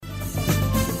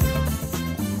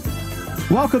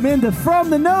Welcome into From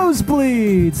the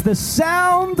Nosebleeds, the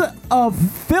sound of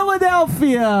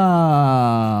Philadelphia.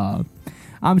 I'm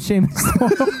Seamus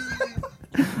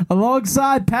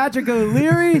alongside Patrick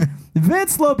O'Leary,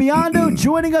 Vince Lobiondo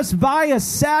joining us via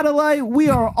satellite. We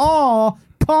are all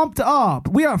pumped up.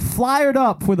 We are fired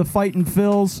up for the Fightin'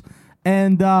 Phils.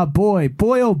 And boy,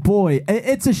 oh boy,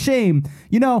 it's a shame.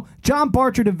 You know, John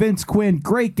Barchard and Vince Quinn,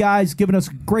 great guys, giving us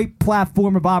a great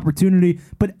platform of opportunity.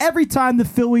 But every time the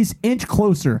Phillies inch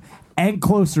closer and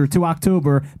closer to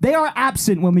October, they are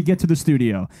absent when we get to the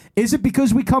studio. Is it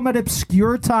because we come at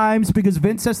obscure times, because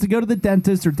Vince has to go to the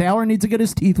dentist or Taylor needs to get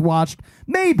his teeth washed?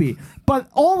 Maybe. But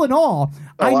all in all,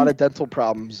 a lot of dental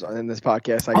problems in this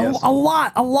podcast, I guess. A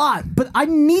lot. But I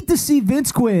need to see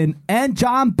Vince Quinn and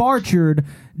John Barchard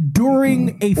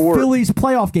during a Phillies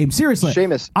playoff game. Seriously,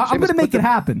 Seamus, I'm going to make it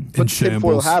happen. Put the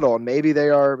tinfoil hat on. Maybe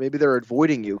they're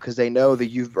avoiding you because they know that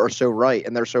you are so right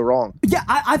and they're so wrong. Yeah,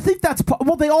 I think that's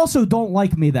well. They also don't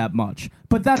like me that much,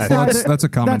 but that's a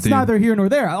common that's theme. neither here nor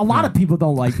there. A lot of people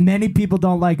don't like. Many people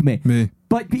don't like me.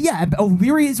 But yeah,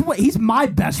 O'Leary is he's my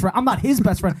best friend. I'm not his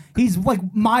best friend. He's like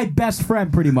my best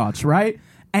friend, pretty much, right?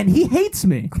 And he hates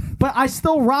me, but I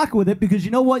still rock with it because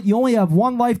you know what? You only have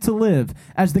one life to live,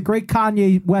 as the great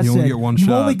Kanye West said. You only get one you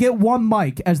shot. only get one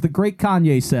mic, as the great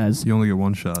Kanye says. You only get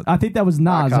one shot. I think that was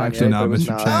Nas, actually. Not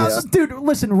Mr. Chance. Dude,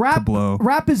 listen, rap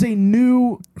is a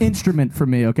new instrument for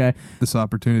me, okay? This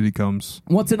opportunity comes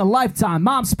Once in a lifetime.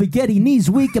 Mom's spaghetti, knees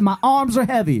weak, and my arms are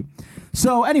heavy.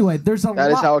 So anyway, there's a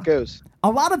That is how it goes. A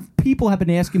lot of people have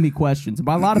been asking me questions.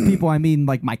 By a lot of people, I mean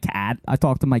like my cat. I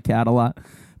talk to my cat a lot.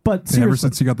 But seriously, ever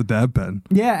since you got the dab pen.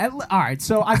 Yeah. All right.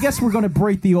 So I guess we're going to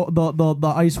break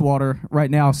the ice water right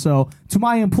now. So to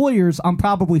my employers, I'm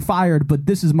probably fired, but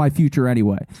this is my future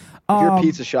anyway. Your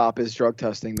pizza shop is drug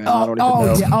testing, man. I don't even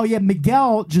know. Yeah, yeah.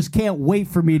 Miguel just can't wait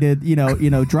for me to,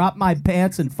 drop my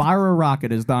pants and fire a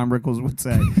rocket, as Don Rickles would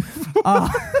say.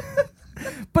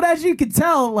 But as you can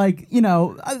tell,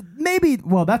 maybe,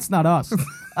 well, that's not us.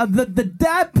 The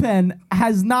dab pen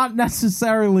has not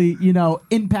necessarily,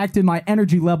 impacted my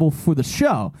energy level for the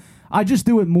show. I just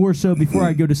do it more so before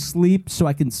I go to sleep so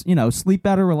I can, sleep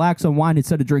better, relax, unwind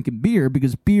instead of drinking beer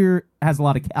because beer has a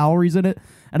lot of calories in it,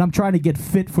 and I'm trying to get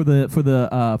fit for the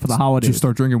holidays. Just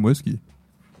start drinking whiskey.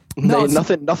 No,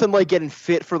 nothing like getting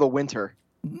fit for the winter.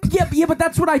 Yeah, but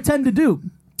that's what I tend to do.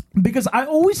 Because I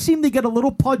always seem to get a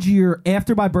little pudgier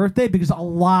after my birthday because a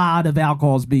lot of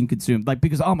alcohol is being consumed.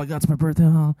 Because, oh my God, it's my birthday.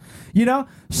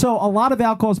 So a lot of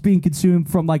alcohol is being consumed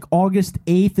from August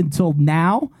 8th until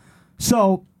now.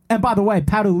 So, and by the way,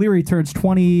 Pat O'Leary turns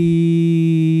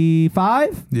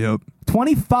 25? Yep.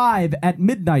 25 at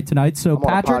midnight tonight. So I'm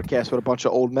Patrick, on a podcast with a bunch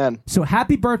of old men. So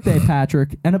happy birthday,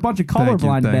 Patrick, and a bunch of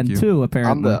colorblind men too.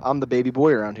 Apparently, I'm the baby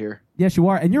boy around here. Yes, you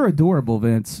are, and you're adorable,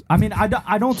 Vince. I mean, I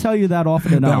don't tell you that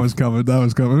often enough. That was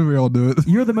coming. We all do it.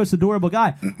 You're the most adorable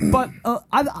guy. But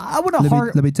I would have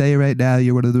Let me tell you right now,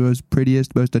 you're one of the most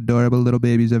prettiest, most adorable little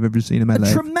babies I've ever seen in my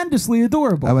life. Tremendously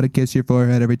adorable. I want to kiss your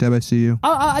forehead every time I see you.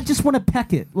 I just want to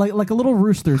peck it like a little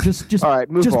rooster. Just all right,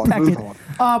 move on. Peck move it.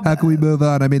 On. How can we move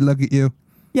on? I mean, look at you.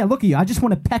 Yeah, look at you. I just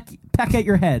want to peck at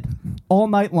your head all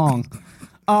night long.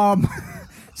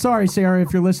 Sorry, Sarah,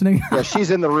 if you're listening. Yeah, she's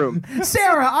in the room.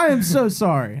 Sarah, I am so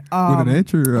sorry. With an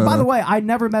H or, By the way, I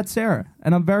never met Sarah,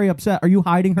 and I'm very upset. Are you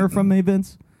hiding her from me,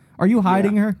 Vince? Are you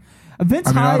hiding her? Vince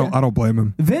I don't blame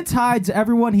him. Vince hides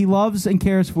everyone he loves and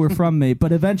cares for from me,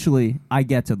 but eventually I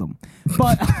get to them.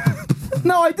 But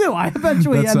no, I do. I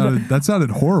eventually that sounded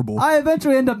horrible. I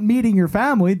eventually end up meeting your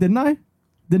family, didn't I?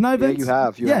 Didn't I, Vince?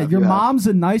 Yeah, you have. Your mom's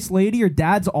a nice lady. Your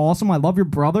dad's awesome. I love your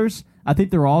brothers. I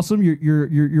think they're awesome.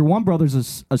 Your one brother's a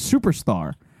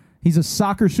superstar. He's a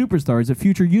soccer superstar. He's a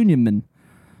future Unionman.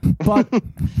 But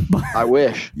I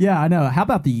wish. Yeah, I know. How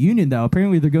about the Union though?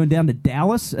 Apparently they're going down to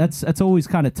Dallas. That's always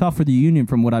kind of tough for the Union,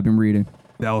 from what I've been reading.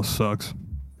 Dallas sucks.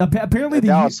 Apparently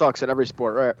Dallas sucks in every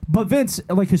sport, right? But Vince,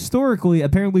 historically,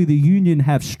 apparently the Union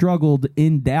have struggled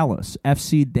in Dallas.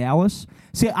 FC Dallas.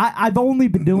 See, I've only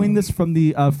been doing this from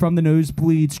the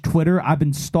Nosebleeds Twitter. I've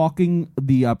been stalking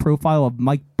the profile of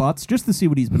Mike Butts just to see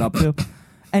what he's been up to,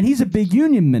 and he's a big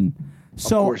Unionman.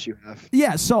 So, of course you have.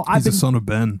 Yeah, so he's the son of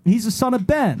Ben. He's the son of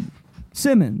Ben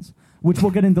Simmons, which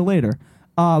we'll get into later.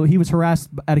 He was harassed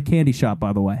at a candy shop,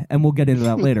 by the way, and we'll get into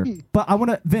that later. But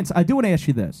Vince, I do want to ask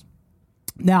you this.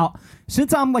 Now,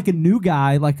 since I'm a new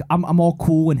guy, I'm all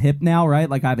cool and hip now,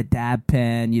 right? I have a dab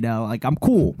pen, I'm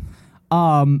cool.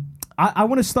 I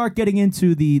want to start getting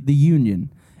into the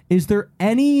Union. Is there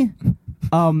any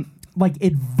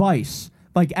advice?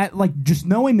 Just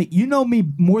knowing me, you know me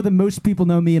more than most people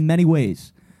know me in many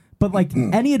ways. But like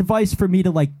any advice for me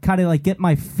to like kind of like get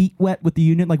my feet wet with the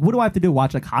Union? Like what do I have to do?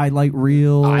 Watch like highlight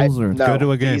reels or no, Go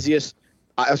to a game. The easiest.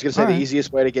 I was going to say the Alright.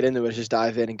 easiest way to get into it is just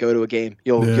dive in and go to a game.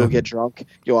 You'll get drunk.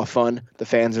 You'll have fun. The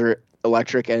fans are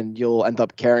electric, and you'll end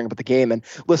up caring about the game. And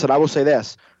listen, I will say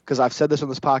this because I've said this on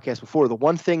this podcast before. The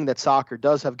one thing that soccer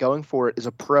does have going for it is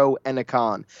a pro and a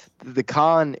con. The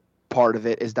con part of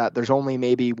it is that there's only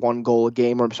maybe one goal a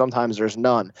game, or sometimes there's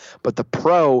none. But the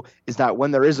pro is that when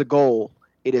there is a goal,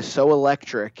 it is so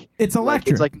electric. It's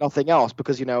electric. It's like nothing else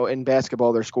because, in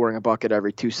basketball, they're scoring a bucket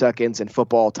every 2 seconds. In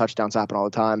football, touchdowns happen all the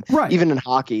time. Right. Even in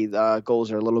hockey, the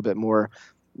goals are a little bit more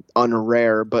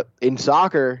unrare. But in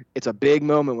soccer, it's a big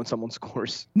moment when someone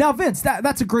scores. Now, Vince,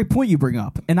 that's a great point you bring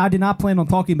up, and I did not plan on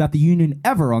talking about the Union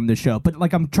ever on this show. But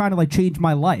like, I'm trying to like change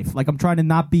my life. Like, I'm trying to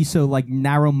not be so like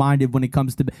narrow-minded when it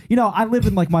comes to I live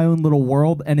in like my own little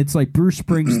world, and it's like Bruce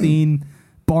Springsteen,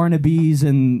 Barnaby's,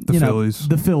 and The Phillies.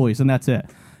 the Phillies, and that's it.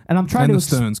 And I'm trying And to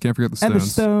the Stones. Can't forget the Stones. and the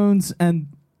Stones, and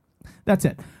that's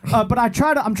it. But I'm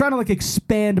trying to like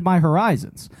expand my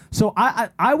horizons. So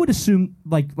I would assume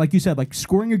like you said, like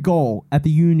scoring a goal at the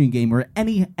Union game or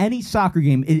any soccer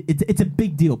game, it's a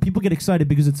big deal. People get excited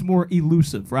because it's more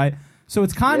elusive, right? So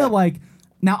it's kind of like,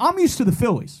 now I'm used to the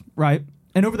Phillies, right?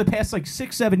 And over the past like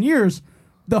 6-7 years,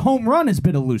 the home run has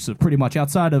been elusive pretty much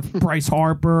outside of Bryce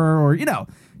Harper or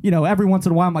every once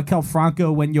in a while Maikel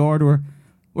Franco went yard or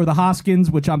the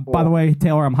Hoskins, which by the way,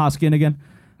 Taylor, I'm Hoskin again.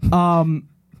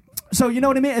 So you know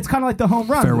what I mean? It's kind of like the home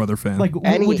run. Fairweather fan. Like,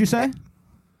 what would you say?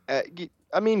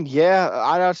 I mean, yeah,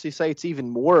 I'd actually say it's even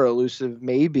more elusive,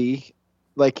 maybe.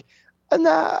 Like, and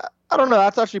I don't know.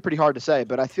 That's actually pretty hard to say,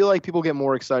 but I feel like people get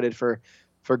more excited for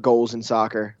goals in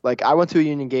soccer. Like, I went to a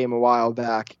Union game a while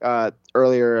back,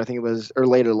 earlier, I think it was, or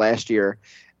later last year,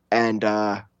 and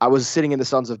I was sitting in the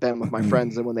Sons of Ben with my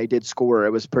friends, and when they did score,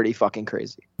 it was pretty fucking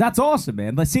crazy. That's awesome,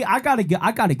 man. Let's see. I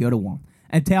gotta go to one.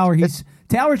 And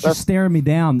Taylor's just staring me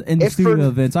down in the studio,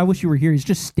 Vince. I wish you were here. He's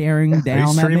just staring Are down you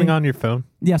at me. streaming on your phone?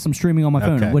 Yes, I'm streaming on my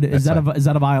phone. Okay, What, is that's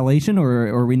that a violation, or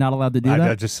are we not allowed to do I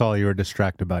that? just saw you were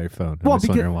distracted by your phone. Well, I was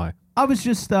because- wondering why. I was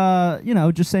just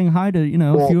just saying hi to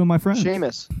a few of my friends.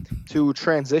 Seamus, to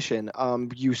transition,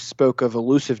 you spoke of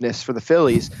elusiveness for the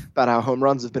Phillies, about how home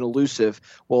runs have been elusive.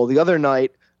 Well, the other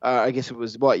night, I guess it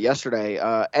was yesterday.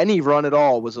 Any run at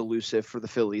all was elusive for the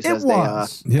Phillies It as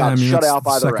was. they got shut it's out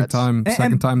by the second Reds. time. And-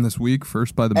 Second time this week.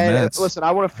 First by the And Mets. listen,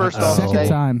 I want to first off Second say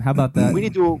time. How about that? we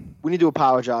need to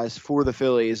apologize for the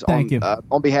Phillies Thank you.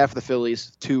 On behalf of the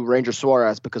Phillies to Ranger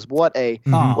Suarez, because what a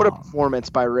performance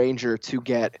by Ranger to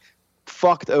get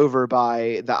fucked over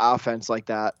by the offense like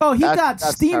that. Oh, he got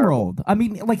That's steamrolled. terrible. I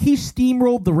mean, like he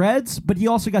steamrolled the Reds, but he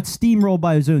also got steamrolled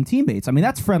by his own teammates. I mean,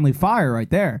 that's friendly fire right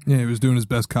there. Yeah, he was doing his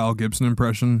best Kyle Gibson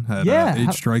impression. Had Yeah. 8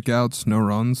 strikeouts, no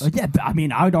runs. Yeah, I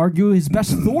mean, I would argue his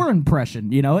best Thor impression.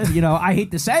 I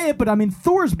hate to say it, but I mean,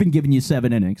 Thor's been giving you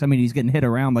 7 innings. I mean, he's getting hit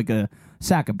around like a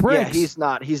sack of Yeah, bricks. he's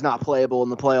not playable in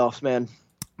the playoffs, man.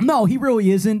 No, he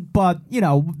really isn't. But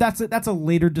that's a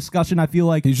later discussion. I feel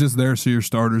like, He's just there so your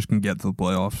starters can get to the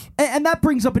playoffs. and that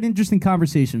brings up an interesting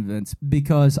conversation, Vince,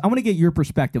 because I want to get your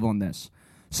perspective on this.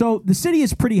 So the city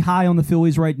is pretty high on the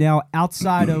Phillies right now,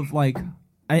 outside of like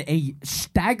a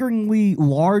staggeringly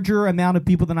larger amount of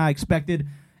people than I expected.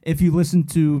 If you listen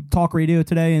to talk radio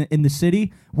today in the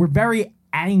city, we're very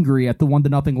angry at the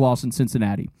 1-0 loss in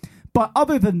Cincinnati. But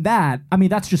other than that, I mean,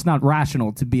 that's just not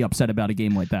rational to be upset about a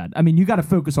game like that. I mean, you got to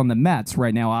focus on the Mets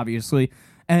right now, obviously.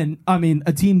 And, I mean,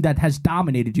 a team that has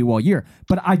dominated you all year.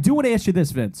 But I do want to ask you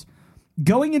this, Vince.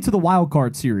 Going into the wild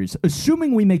card series,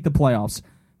 assuming we make the playoffs,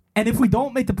 and if we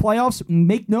don't make the playoffs,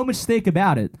 make no mistake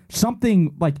about it,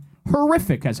 something like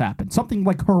horrific has happened. Something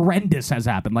like horrendous has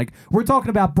happened. Like, we're talking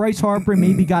about Bryce Harper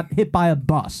maybe got hit by a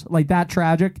bus, like that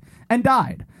tragic, and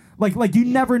died. Like you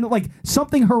never know. Like,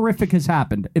 something horrific has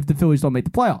happened if the Phillies don't make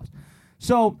the playoffs.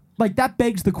 So, like, that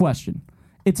begs the question.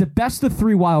 It's a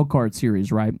best-of-3 wild card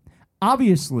series, right?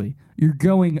 Obviously, you're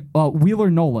going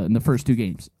Wheeler-Nola in the first 2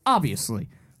 games. Obviously.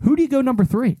 Who do you go number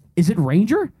 3? Is it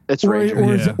Ranger? It's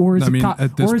Ranger. Or is I mean, it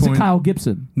at this it point- Kyle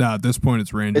Gibson? No, at this point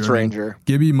it's Ranger. It's I mean, Ranger.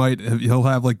 Gibby he'll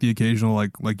have like the occasional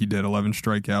like he did 11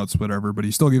 strikeouts, whatever, but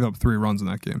he still gave up 3 runs in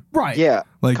that game. Right. Yeah.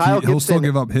 Like Kyle he'll still Gibson-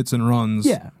 give up hits and runs.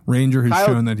 Yeah. Ranger has Kyle-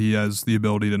 shown that he has the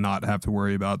ability to not have to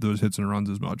worry about those hits and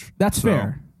runs as much. That's So,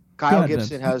 fair. Go Kyle ahead,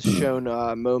 Gibson Vince. has shown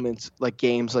moments like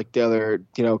games like the other,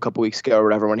 a couple weeks ago or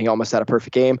whatever, when he almost had a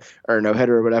perfect game or no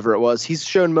hitter or whatever it was. He's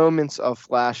shown moments of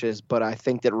flashes, but I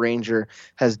think that Ranger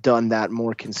has done that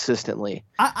more consistently.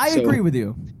 I So- agree with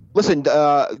you. Listen,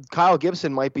 Kyle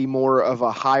Gibson might be more of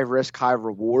a high risk, high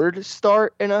reward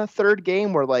start in a third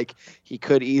game where like he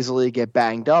could easily get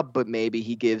banged up, but maybe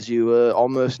he gives you a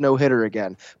almost no hitter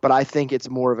again. But I think it's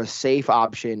more of a safe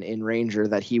option in Ranger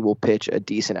that he will pitch a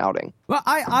decent outing. Well,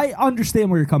 I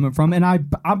understand where you're coming from, and I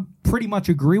pretty much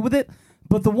agree with it.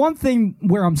 But the one thing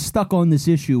where I'm stuck on this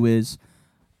issue is,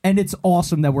 and it's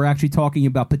awesome that we're actually talking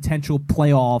about potential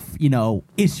playoff,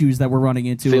 issues that we're running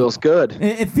into. Feels good.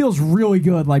 It feels really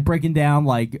good, like breaking down,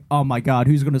 like, oh my God,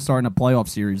 who's going to start in a playoff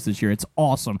series this year? It's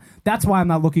awesome. That's why I'm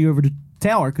not looking over to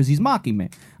Taylor, because he's mocking me,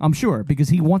 I'm sure, because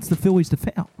he wants the Phillies to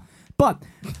fail. But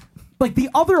like the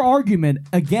other argument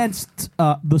against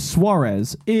the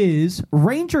Suarez is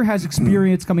Ranger has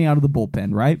experience coming out of the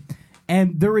bullpen, right?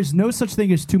 And there is no such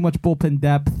thing as too much bullpen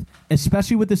depth,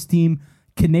 especially with this team.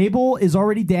 Knebel is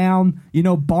already down,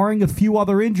 barring a few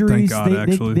other injuries.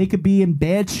 Thank God, they could be in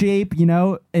bad shape.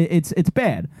 It's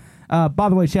bad. By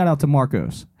the way, shout out to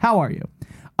Marcos. How are you?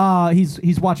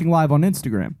 He's watching live on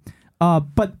Instagram.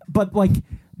 But like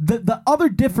the other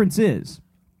difference is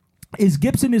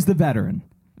Gibson is the veteran.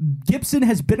 Gibson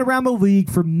has been around the league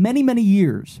for many, many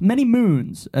years, many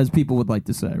moons, as people would like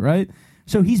to say, right?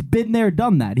 So he's been there,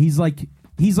 done that. He's like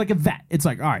a vet. It's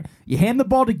like, all right, you hand the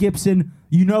ball to Gibson,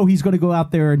 he's going to go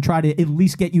out there and try to at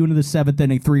least get you into the seventh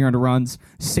inning, 3 earned runs,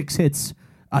 6 hits,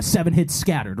 7 hits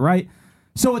scattered, right?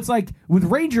 So it's like with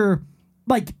Ranger,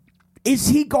 like, is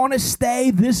he going to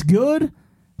stay this good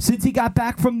since he got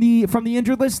back from the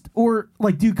injured list, or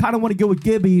like do you kind of want to go with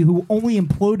Gibby, who only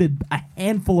imploded a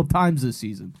handful of times this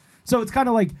season? So it's kind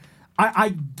of like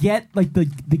I get like the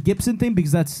Gibson thing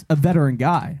because that's a veteran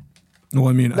guy. Well,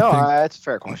 I mean, that's a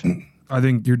fair question. I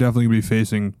think you're definitely going to be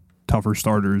facing tougher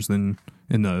starters than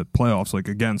in the playoffs,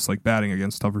 like batting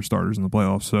against tougher starters in the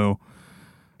playoffs. So,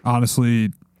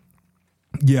 honestly,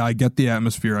 yeah, I get the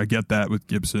atmosphere. I get that with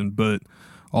Gibson. But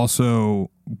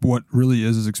also, what really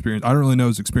is his experience? I don't really know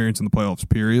his experience in the playoffs,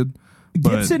 period.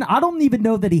 Gibson, I don't even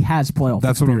know that he has playoff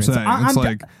That's experience. what I'm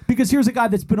saying. Because here's a guy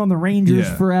that's been on the Rangers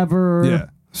forever. Yeah.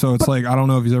 So, it's I don't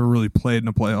know if he's ever really played in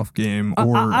a playoff game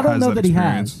or I don't has know that he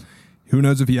experience. has. Who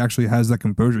knows if he actually has that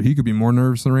composure? He could be more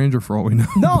nervous than Ranger for all we know.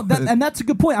 No, and that's a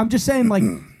good point. I'm just saying, like,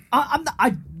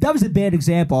 that was a bad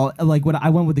example. Like when I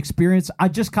went with experience, I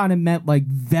just kind of meant like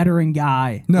veteran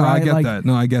guy. No, right? I get that.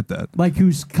 No, I get that. Like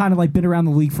who's kind of like been around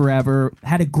the league forever.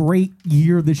 Had a great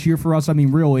year this year for us. I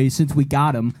mean, really, since we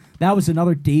got him, that was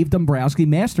another Dave Dombrowski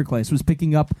masterclass. Was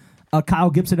picking up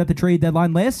Kyle Gibson at the trade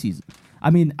deadline last season. I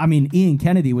mean, Ian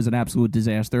Kennedy was an absolute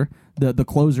disaster. The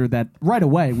closer that right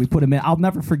away we put him in. I'll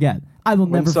never forget. I will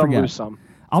never forget. Lose some.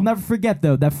 I'll never forget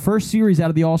though that first series out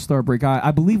of the All-Star break.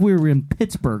 I believe we were in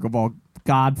Pittsburgh of all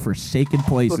God-forsaken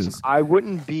places. Listen, I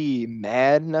wouldn't be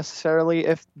mad necessarily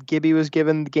if Gibby was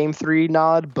given the Game 3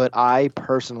 nod, but I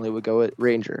personally would go with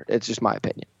Ranger. It's just my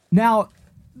opinion. Now,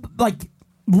 like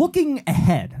looking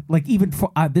ahead, like even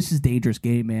for this is a dangerous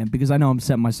game, man, because I know I'm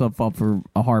setting myself up for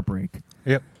a heartbreak.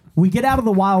 Yep. We get out of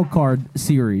the wild card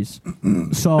series,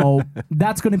 so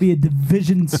that's going to be a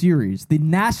division series, the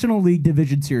National League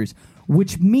Division Series,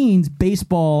 which means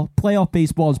playoff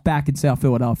baseball is back in South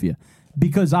Philadelphia,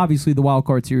 because obviously the wild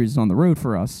card series is on the road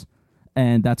for us,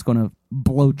 and that's going to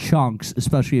blow chunks,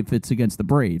 especially if it's against the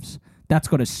Braves. That's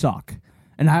going to suck.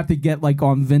 And I have to get like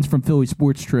on Vince from Philly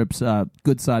Sports Trips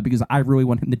good side, because I really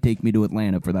want him to take me to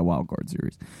Atlanta for that wild card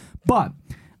series. But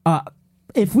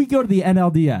if we go to the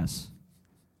NLDS,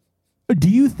 do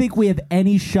you think we have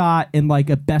any shot in like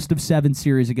a best-of-7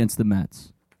 series against the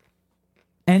Mets?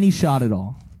 Any shot at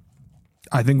all?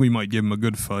 I think we might give them a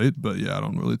good fight, but yeah, I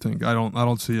don't really think. I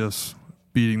don't see us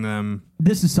beating them.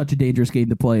 This is such a dangerous game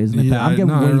to play, isn't it? Yeah, I'm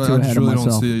getting way too ahead of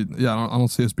myself. I don't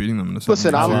see us beating them in the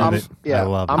Listen, I'm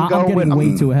getting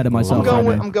way too ahead of myself.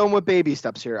 I'm going with baby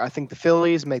steps here. I think the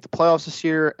Phillies make the playoffs this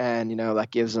year, and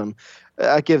that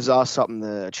gives us something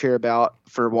to cheer about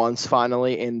for once,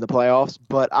 finally, in the playoffs.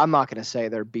 But I'm not going to say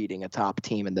they're beating a top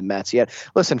team in the Mets yet.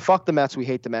 Listen, fuck the Mets. We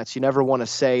hate the Mets. You never want to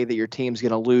say that your team's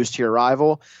going to lose to your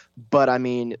rival. But, I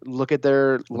mean, look at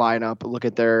their lineup. Look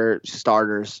at their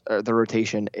starters, the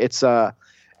rotation.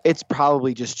 It's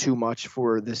probably just too much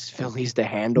for this Phillies to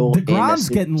handle. DeGrom's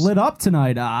getting lit up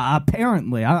tonight,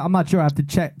 apparently. I'm not sure. I have to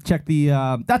check the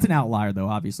that's an outlier, though,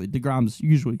 obviously. DeGrom's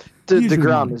usually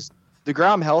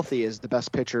DeGrom healthy is the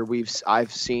best pitcher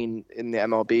I've seen in the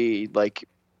MLB, like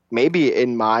maybe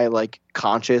in my like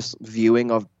conscious viewing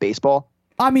of baseball.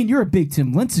 I mean, you're a big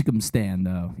Tim Lincecum stan,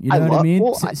 though. You know what I mean?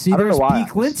 Well, See, there's peak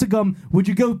Lincecum. Would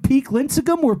you go peak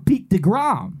Lincecum or peak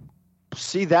DeGrom?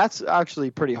 See, that's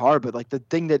actually pretty hard. But like the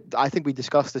thing that I think we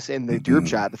discussed this in the group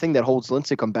chat, the thing that holds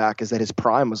Lincecum back is that his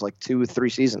prime was like 2 or 3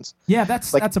 seasons. Yeah,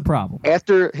 that's a problem.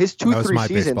 After his 2 That was 3 my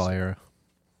seasons, baseball era.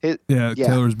 Yeah,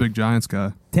 Taylor's big Giants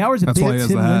guy. Taylor's a That's why he big has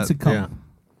Tim the hat. Lincecum.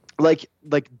 Yeah.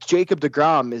 like Jacob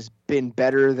deGrom has been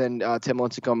better than Tim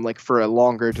Lincecum like for a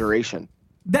longer duration.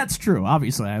 That's true.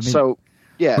 Obviously, I mean, So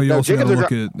yeah, But you also Jacob got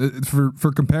to look at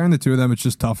for comparing the two of them. It's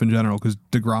just tough in general because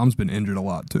DeGrom's been injured a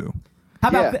lot too. how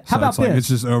about yeah. thi- how So about it's like this? it's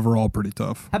just overall pretty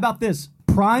tough. How about this?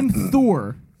 Prime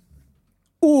Thor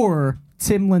or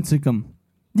Tim Lincecum?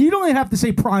 You don't even have to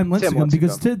say Prime Lincecum Lincecum.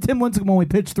 because Tim Lincecum only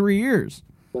pitched 3 years.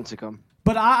 Lincecum.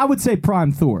 But I would say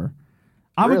Prime Thor.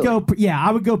 I would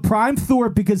go Prime Thor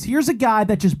because here's a guy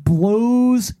that just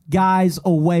blows guys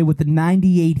away with the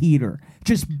 98 heater.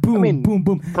 Just boom, boom,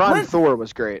 boom. Prime Thor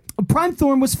was great. Prime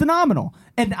Thorn was phenomenal.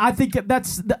 And I think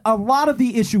that's a lot of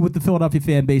the issue with the Philadelphia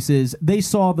fan base is they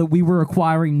saw that we were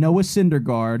acquiring Noah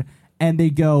Syndergaard and they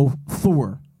go,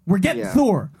 Thor. We're getting Yeah.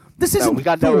 Thor. This isn't we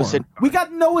got Thor. Noah Syndergaard. We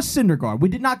got Noah Syndergaard. We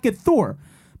did not get Thor.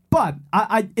 But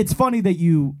it's funny that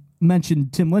you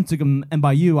mentioned Tim Lincecum, and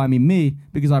by you, I mean me,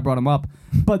 because I brought him up.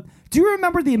 But do you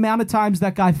remember the amount of times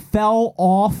that guy fell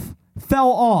off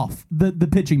the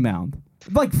pitching mound?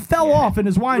 Like, fell off in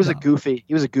his windup.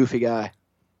 He was a goofy guy.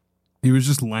 He was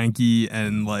just lanky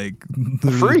and like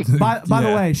freak. By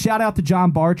the way, shout out to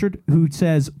John Barchard, who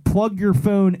says, plug your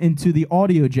phone into the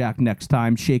audio jack next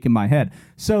time, shaking my head.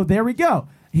 So there we go.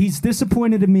 He's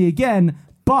disappointed in me again,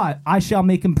 but I shall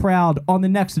make him proud on the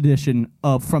next edition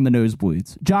of From the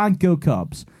Nosebleeds. John, go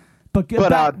Cubs. But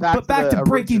back to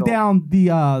breaking original. down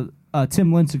the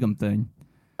Tim Lincecum thing.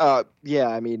 Yeah,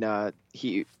 I mean, what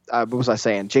was I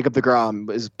saying? Jacob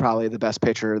deGrom is probably the best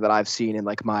pitcher that I've seen in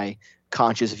like my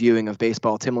conscious viewing of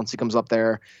baseball. Tim Lincecum's up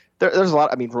there. There's a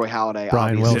lot. I mean, Roy Halladay,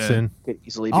 Brian obviously, Wilson. could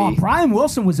easily be. Oh, Brian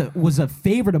Wilson was a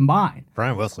favorite of mine.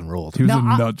 Brian Wilson ruled. he was Now,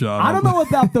 a nut job. I don't know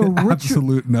about the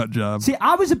absolute nut job. See,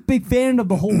 I was a big fan of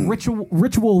the whole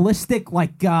ritualistic,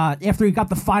 like after he got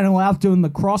the final out doing the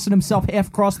crossing himself,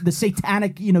 half crossing the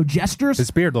satanic, gestures.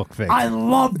 His beard looked fake. I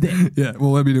loved it, Yeah,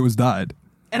 well, I mean, it was dyed.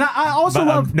 and I also but,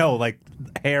 love. no, like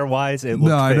hair wise, it looked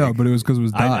No, I know, fake. but it was because it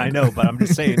was dyed. I know, but I'm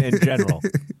just saying in general.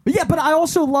 Yeah, but I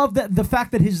also love that the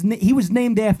fact that he was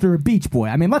named after a Beach Boy.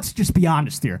 I mean, let's just be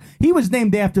honest here. He was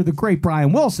named after the great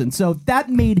Brian Wilson, so that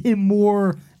made him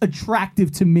more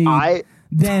attractive to me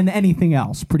than anything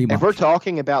else. Pretty much. If we're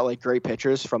talking about like great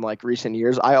pitchers from like recent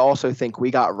years, I also think we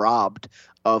got robbed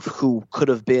of who could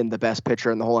have been the best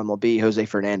pitcher in the whole MLB, Jose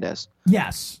Fernandez.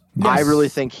 Yes. I really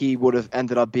think he would have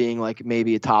ended up being like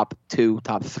maybe a top 2,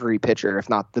 top 3 pitcher, if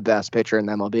not the best pitcher in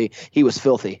the MLB. He was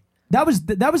filthy. That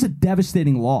was a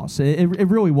devastating loss. It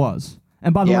really was.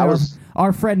 And by the way,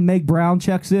 our friend Meg Brown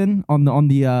checks in on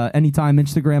the Anytime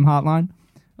Instagram hotline,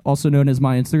 also known as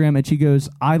my Instagram, and she goes,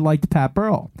 "I liked Pat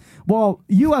Burrell." Well,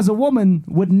 you as a woman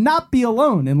would not be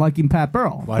alone in liking Pat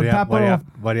Burrell. Why do you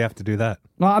have to do that?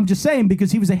 Well, I'm just saying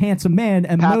because he was a handsome man,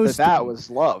 and That was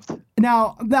loved.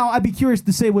 Now I'd be curious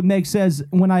to say what Meg says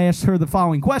when I asked her the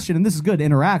following question, and this is good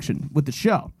interaction with the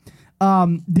show.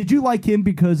 Did you like him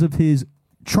because of his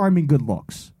charming good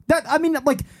looks? I'm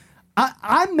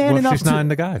man enough She's to. not in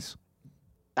the guys.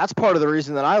 That's part of the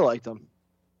reason that I liked him.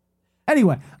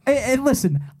 Anyway, and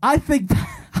listen, I think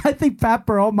Pat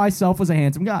Burrell myself was a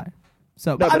handsome guy.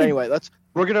 So, No, but anyway,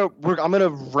 I'm gonna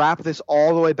wrap this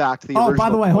all the way back to the Oh, original by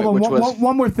the way, point, hold on. which was,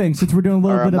 One more thing, since we're doing a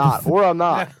little bit I'm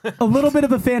not. a little bit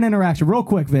of a fan interaction, real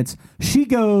quick, Vince. She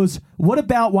goes, "What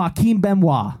about Joaquin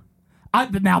Benoit?"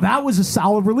 Now that was a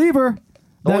solid reliever.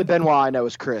 The only Benoit I know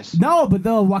is Chris. No, but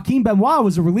the Joaquin Benoit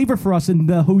was a reliever for us in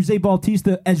the Jose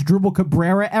Bautista Asdrubal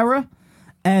Cabrera era,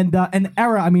 and an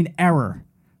era. I mean, error.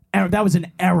 That was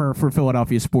an error for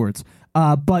Philadelphia sports.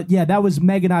 But yeah, that was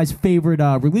Meg and I's favorite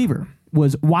reliever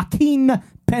was Joaquin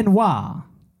Benoit.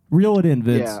 Reel it in,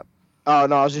 Vince. Yeah. Oh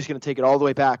no, I was just gonna take it all the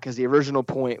way back because the original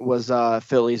point was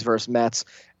Phillies versus Mets.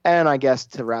 And I guess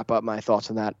to wrap up my thoughts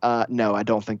on that, no, I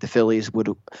don't think the Phillies would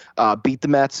beat the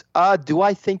Mets. Do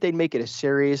I think they'd make it a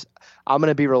series? I'm going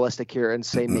to be realistic here and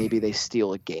say maybe they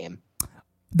steal a game.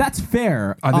 That's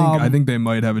fair. I think they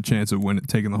might have a chance of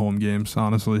taking the home games,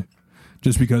 honestly.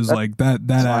 Just because that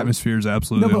atmosphere is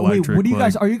absolutely electric. Wait, what do you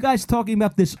guys? Are you guys talking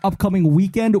about this upcoming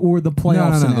weekend or the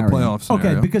playoff scenario? No, the playoff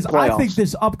scenario. Okay, because Playoffs. I think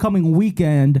this upcoming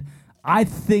weekend, I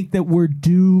think that we're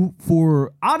due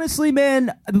for, honestly,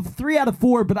 man, 3 out of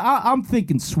 4, but I'm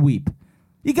thinking sweep.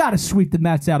 You got to sweep the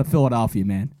Mets out of Philadelphia,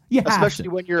 man. You have Especially to.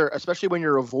 when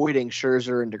you're avoiding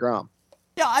Scherzer and DeGrom.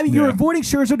 Yeah, I mean, you're avoiding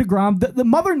Scherzer, DeGrom. The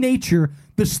Mother Nature,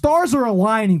 the stars are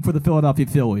aligning for the Philadelphia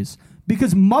Phillies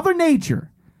because Mother Nature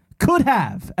could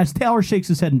have, as Taylor shakes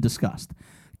his head in disgust,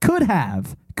 could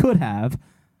have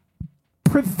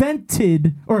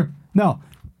prevented, or no,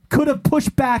 could have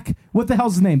pushed back, what the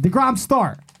hell's his name? DeGrom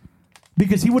start.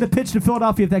 Because he would have pitched to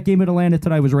Philadelphia if that game in Atlanta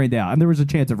tonight was rained out, and there was a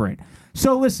chance of rain.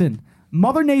 So listen,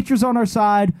 Mother Nature's on our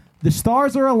side. The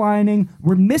stars are aligning.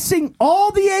 We're missing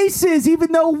all the aces,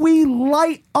 even though we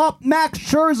light up Max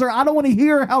Scherzer. I don't want to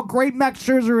hear how great Max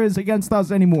Scherzer is against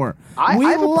us anymore.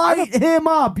 We light him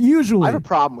up, usually. I have a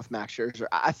problem with Max Scherzer.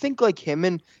 I think like him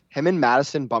and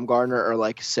Madison Bumgarner are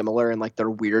like similar in like their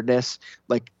weirdness.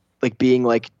 Like being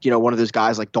like, you know, one of those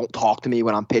guys like, don't talk to me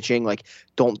when I'm pitching, like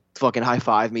don't fucking high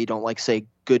five me, don't like say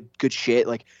good shit.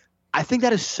 Like I think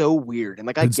that is so weird. And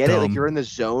like I get it, like you're in the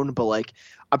zone, but like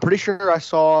I'm pretty sure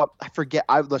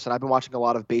I've been watching a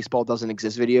lot of Baseball Doesn't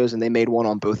Exist videos, and they made one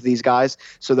on both of these guys.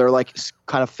 So they're like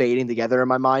kind of fading together in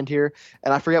my mind here.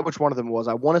 And I forget which one of them was.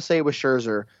 I want to say it was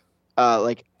Scherzer.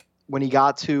 Like when he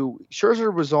got to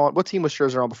Scherzer was on, what team was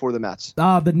Scherzer on before the Mets?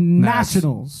 The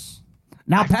Nationals.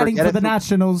 Now patting for the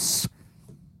Nationals.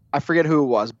 I forget who it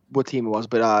was, what team it was,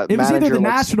 but it was either the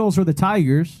Nationals or the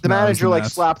Tigers. The manager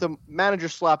slapped them. Manager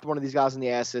slapped one of these guys in the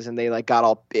asses, and they like got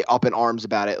all up in arms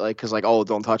about it, like because like, oh,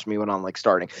 don't touch me when I'm like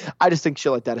starting. I just think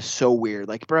shit like that is so weird.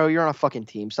 Like, bro, you're on a fucking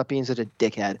team. Stop being such a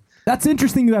dickhead. That's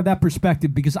interesting you have that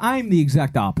perspective because I'm the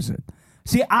exact opposite.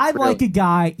 See, I like a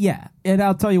guy, and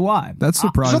I'll tell you why. That's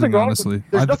surprising, honestly.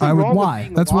 There's nothing wrong with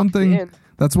being That's one thing. in.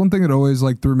 That's one thing that always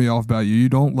like threw me off about you. You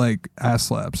don't like ass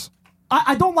slaps.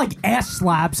 I don't like ass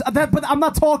slaps, but I'm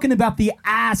not talking about the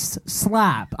ass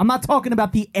slap. I'm not talking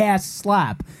about the ass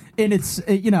slap. And it's,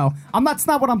 that's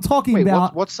not what I'm talking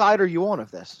about. What side are you on of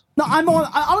this? No, I'm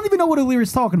on, I don't even know what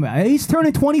O'Leary's talking about. He's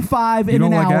turning 25 in an hour.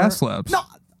 You don't like ass slaps? No,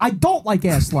 I don't like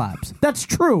ass slaps. That's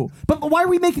true. But why are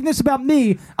we making this about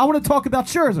me? I want to talk about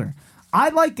Scherzer. I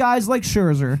like guys like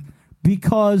Scherzer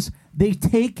because they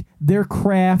take their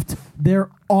craft, their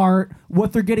art,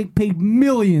 what they're getting paid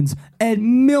millions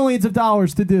and millions of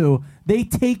dollars to do. They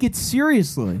take it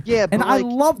seriously. Yeah, but and I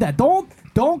love that.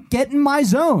 Don't get in my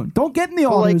zone. Don't get in the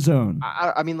auto zone.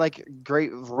 I mean, like,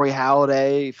 great Roy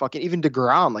Halladay, fucking even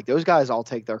DeGrom. Like, those guys all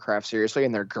take their craft seriously,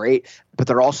 and they're great. But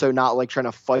they're also not, like, trying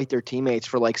to fight their teammates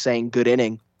for, like, saying good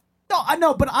inning. No, I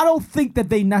know, but I don't think that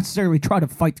they necessarily try to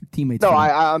fight their teammates. No,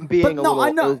 I'm being a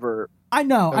little over. I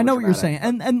know what you're saying.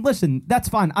 And listen, that's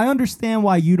fine. I understand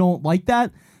why you don't like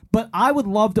that, but I would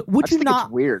love to. Would you not?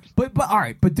 It's weird. But all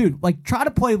right, but dude, like try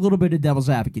to play a little bit of devil's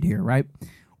advocate here, right?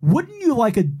 Wouldn't you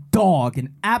like a dog,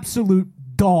 an absolute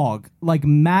dog like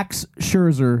Max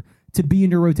Scherzer to be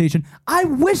in your rotation? I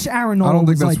wish Aaron Nola. I don't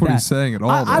think that's like what that. he's saying at all.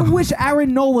 I wish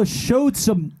Aaron Nola showed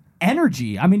some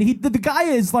energy. I mean, the guy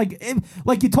is like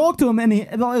you talk to him and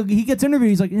he gets interviewed.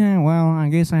 He's like, yeah, well, I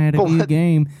guess I had a good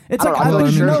game. It's like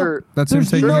that's him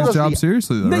taking his job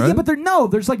seriously, though, right? Yeah, but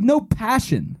there's like no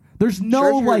passion. There's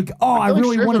no I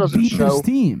really want to beat this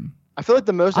team. I feel like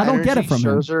the most I don't get it from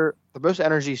Scherzer, the most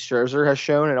energy Scherzer has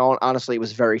shown, and honestly, it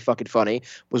was very fucking funny,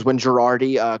 was when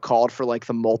Girardi called for like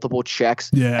the multiple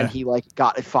checks, and he like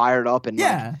got it fired up, and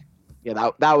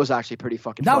that was actually pretty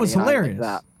fucking. That funny, was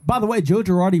hilarious. By the way, Joe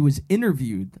Girardi was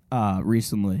interviewed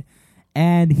recently,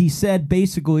 and he said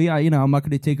basically, I'm not going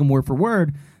to take him word for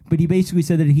word, but he basically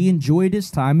said that he enjoyed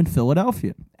his time in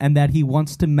Philadelphia and that he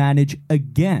wants to manage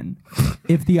again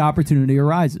if the opportunity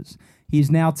arises.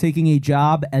 He's now taking a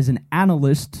job as an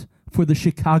analyst for the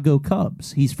Chicago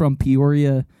Cubs. He's from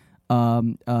Peoria,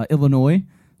 Illinois,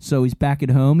 so he's back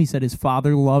at home. He said his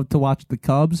father loved to watch the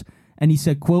Cubs, and he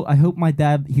said, quote, I hope my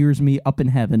dad hears me up in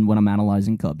heaven when I'm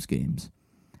analyzing Cubs games.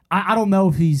 I don't know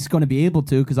if he's going to be able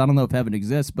to because I don't know if heaven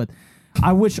exists, but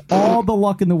I wish all the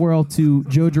luck in the world to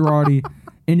Joe Girardi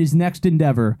in his next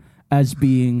endeavor as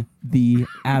being the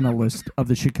analyst of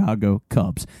the Chicago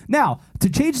Cubs. Now, to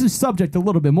change the subject a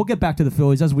little bit, and we'll get back to the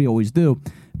Phillies as we always do,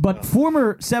 but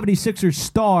former 76ers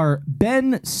star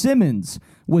Ben Simmons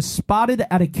was spotted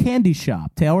at a candy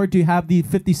shop. Taylor, do you have the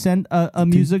 50 Cent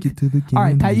music? All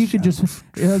right, Pat, you could just...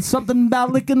 something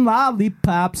about licking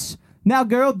lollipops. Now,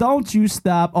 girl, don't you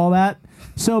stop, all that.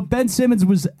 So Ben Simmons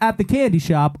was at the candy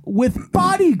shop with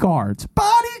bodyguards.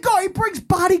 He brings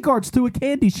bodyguards to a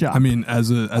candy shop. I mean, as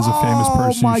a famous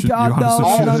person, my God,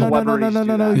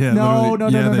 no. Yeah,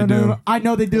 No. I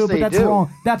know they do, but that's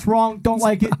wrong. That's wrong. Don't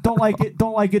like it.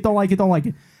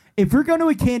 If you're going to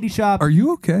a candy shop... Are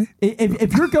you okay?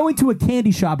 If you're going to a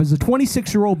candy shop as a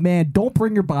 26-year-old man, don't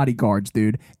bring your bodyguards,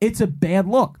 dude. It's a bad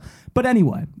look. But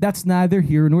anyway, that's neither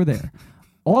here nor there.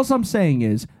 All I'm saying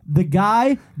is the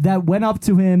guy that went up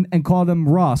to him and called him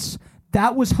Russ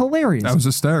That was hilarious. That was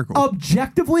hysterical.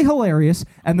 Objectively hilarious,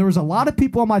 and there was a lot of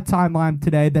people on my timeline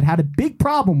today that had a big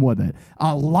problem with it.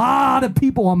 A lot of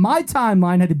people on my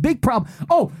timeline had a big problem.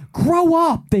 Oh, grow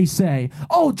up, they say.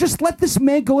 Oh, just let this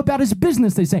man go about his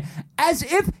business, they say. As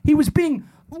if he was being,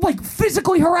 like,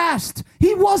 physically harassed.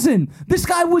 He wasn't. This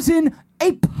guy was in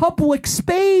a public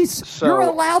space. So- You're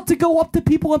allowed to go up to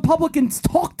people in public and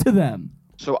talk to them.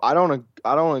 So I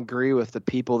don't agree with the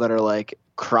people that are like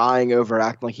crying over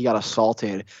acting like he got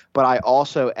assaulted, but I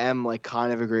also am like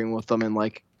kind of agreeing with them and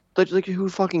like who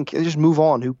fucking just move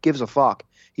on. Who gives a fuck?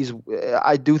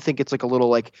 I do think it's like a little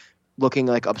like looking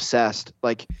like obsessed.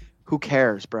 Like who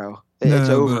cares, bro? It's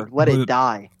No, over. Let it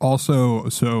die. Also,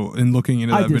 so in looking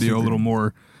into I that video a disagree. little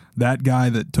more, that guy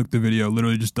that took the video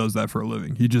literally just does that for a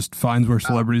living. He just finds where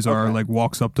celebrities are, okay. like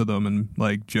walks up to them and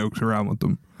like jokes around with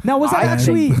them. Now, was that I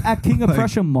actually at King of like-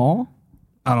 Prussia Mall?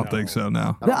 I don't think so.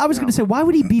 No, I was going to say, why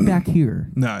would he be back here?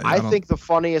 no. I don't- think the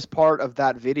funniest part of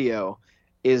that video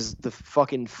is the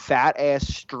fucking fat ass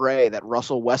stray that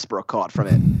Russell Westbrook caught from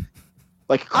it.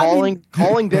 Like calling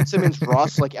Ben Simmons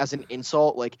Russ like as an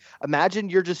insult. Like imagine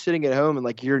you're just sitting at home and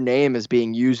like your name is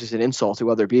being used as an insult to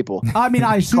other people. I mean,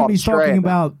 I assume called he's stray, talking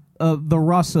man. about the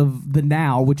Russ of the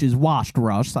now, which is washed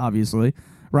Russ, obviously,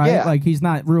 right? Yeah. Like he's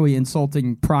not really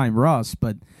insulting prime Russ,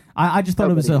 but I just thought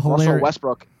it was a Russell hilarious.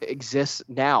 Westbrook exists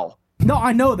now. No,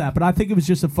 I know that, but I think it was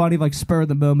just a funny, like, spur of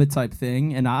the moment type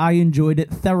thing, and I enjoyed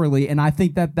it thoroughly. And I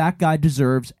think that guy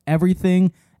deserves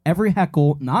everything, every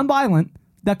heckle, non-violent,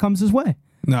 that comes his way.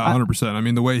 no, 100%. I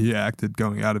mean, the way he acted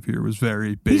going out of here was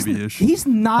very He's- babyish. He's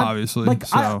not obviously. like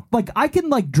So I can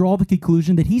like draw the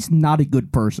conclusion that he's not a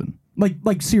good person.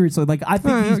 Like seriously, like I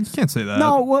think you he's can't say that.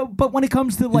 no. Well, but when it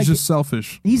comes to like he's just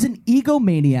selfish. he's an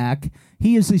egomaniac.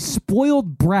 He is a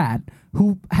spoiled brat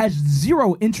who has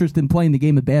zero interest in playing the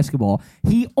game of basketball.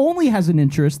 He only has an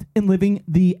interest in living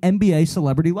the NBA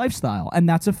celebrity lifestyle, and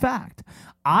that's a fact.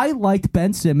 I liked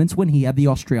Ben Simmons when he had the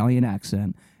Australian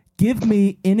accent. Give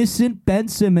me innocent Ben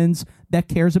Simmons that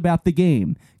cares about the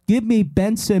game. Give me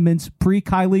Ben Simmons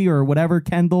pre-Kylie or whatever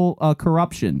Kendall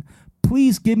corruption.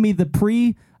 Please give me the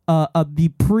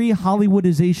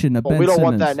pre-Hollywoodization of Well, Ben we don't Simmons.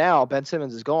 want that now. Ben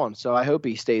Simmons is gone, so I hope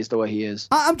he stays the way he is.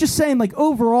 I'm just saying, like,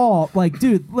 overall, like,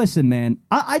 dude, listen, man,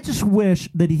 I just wish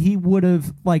that he would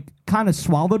have, like, kind of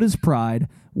swallowed his pride,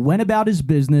 went about his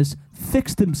business,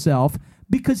 fixed himself,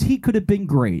 because he could have been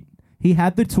great. He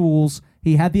had the tools,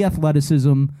 he had the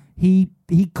athleticism, he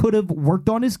could have worked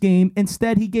on his game.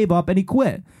 Instead, he gave up and he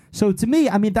quit. So to me,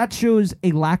 I mean, that shows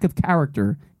a lack of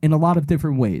character in a lot of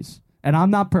different ways. And I'm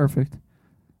not perfect.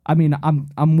 I mean, I'm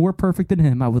more perfect than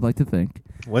him, I would like to think.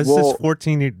 What's Well- this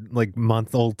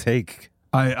 14-month-old take?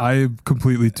 I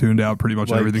completely tuned out pretty much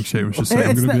Like- everything Shane was just saying. I'm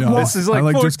It's gonna be that- well, honest. This is like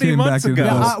I 14 came months back into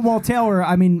ago. this. Well, Taylor,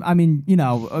 I mean, you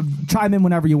know, chime in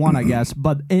whenever you want, I guess,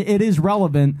 but it is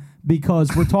relevant because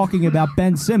we're talking about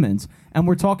Ben Simmons, and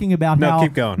we're talking about No, how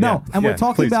keep going. No, Yeah. and we're Yeah,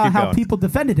 talking please about keep how going. people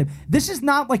defended him. This is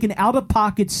not like an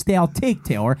out-of-pocket stale take,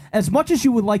 Taylor, as much as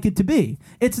you would like it to be.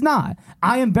 It's not.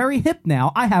 I am very hip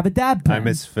now. I have a dad pen. I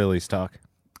miss Phillies talk.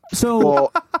 So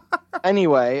Well,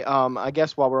 anyway, I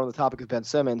guess while we're on the topic of Ben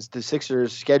Simmons, the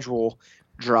Sixers' schedule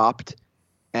dropped,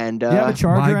 and do you have a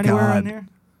charger My anywhere God. in here?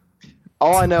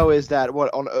 all I know is that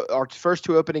on our first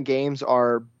two opening games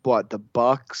are the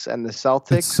Bucks and the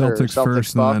Celtics. It's Celtics or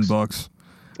first Bucks? and then Bucks.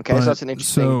 Okay, so But- that's an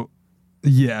interesting. So,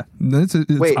 yeah,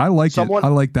 Wait, I like someone- it. I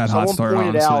like that hot someone start.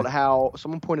 pointed Honestly,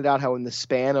 someone pointed out how in the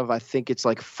span of I think it's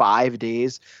like 5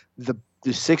 days, the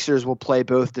Sixers will play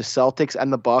both the Celtics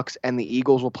and the Bucks, and the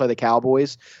Eagles will play the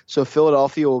Cowboys. So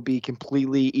Philadelphia will be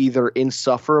completely either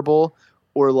insufferable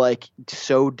or like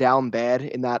so down bad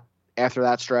in that after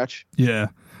that stretch. yeah.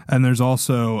 And there's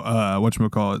also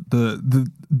whatchamacallit,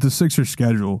 the Sixers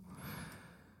schedule.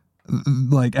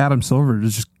 Like Adam Silver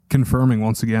is just confirming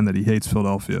once again that he hates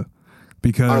Philadelphia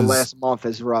because Our last month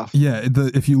is rough. yeah,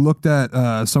 if you looked at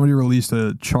somebody released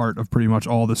a chart of pretty much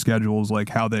all the schedules, like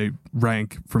how they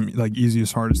rank from like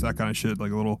easiest, hardest, that kind of shit,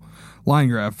 like a little line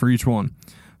graph for each one.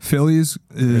 Phillies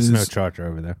There's is no charger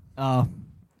over there.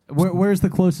 Where's the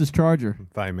closest charger?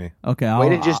 By me. Okay, Way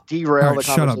to I'll, just derail all right, the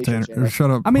shut up, conversation. Tanner. Or shut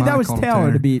up. I mean, that Why was call him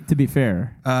Taylor Tanner? to be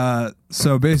fair.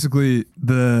 So basically,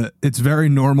 it's very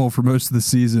normal for most of the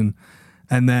season,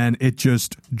 and then it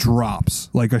just drops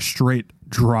like a straight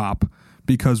drop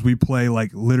because we play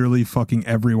like literally fucking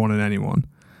everyone and anyone.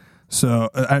 So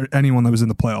anyone that was in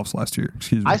the playoffs last year.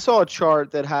 Excuse me. I saw a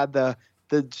chart that had the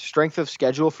strength of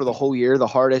schedule for the whole year. The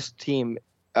hardest team,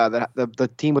 the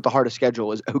team with the hardest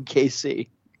schedule is OKC,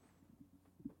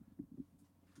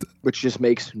 which just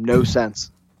makes no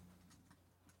sense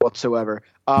whatsoever.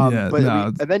 Yeah, But no.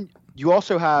 and then you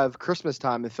also have Christmas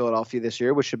time in Philadelphia this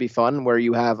year, which should be fun, where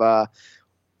you have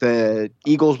the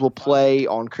Eagles will play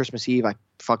on Christmas Eve. I'm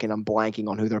blanking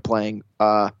on who they're playing.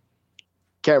 Can't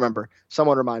remember.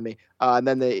 Someone remind me. And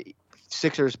then the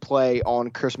Sixers play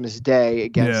on Christmas Day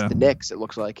against the Knicks, it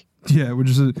looks like. Yeah, which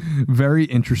is a very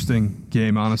interesting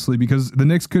game, honestly, because the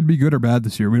Knicks could be good or bad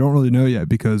this year. We don't really know yet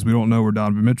because we don't know where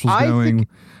Donovan Mitchell's going.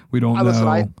 We don't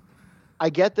know. I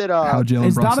get that. How Jalen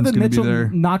Is Brunson's Donovan going to be Mitchell there.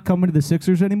 not coming to the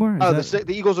Sixers anymore? The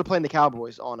Eagles are playing the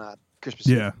Cowboys on Christmas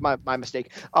Eve. Yeah. My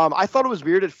mistake. I thought it was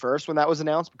weird at first when that was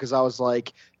announced because I was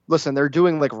like, listen, they're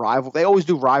doing like they always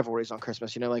do rivalries on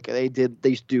Christmas. Like they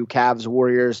used to do Cavs,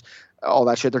 Warriors, all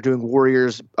that shit. They're doing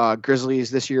Warriors,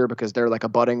 Grizzlies this year because they're like a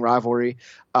budding rivalry.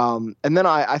 And then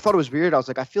I thought it was weird. I was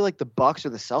like, I feel like the Bucks or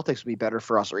the Celtics would be better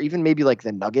for us, or even maybe like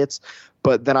the Nuggets.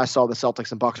 But then I saw the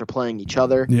Celtics and Bucks are playing each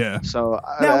other. Yeah. So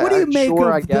now, what do you make of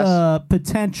I guess. the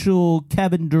potential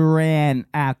Kevin Durant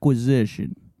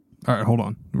acquisition? All right, hold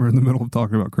on. We're in the middle of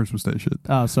talking about Christmas Day shit.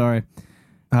 Oh, sorry.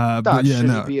 But yeah,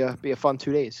 no. Be a fun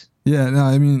 2 days. Yeah, no,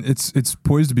 I mean, it's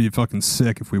poised to be fucking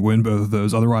sick if we win both of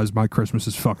those. Otherwise, my Christmas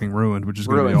is fucking ruined, which is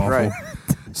going to be awful. Right.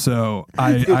 So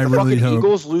I If the really fucking hope.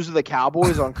 Eagles lose to the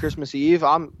Cowboys on Christmas Eve,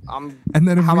 And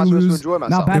then if how am we I supposed to lose, enjoy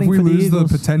myself? batting if we for the lose the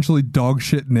Eagles. potentially dog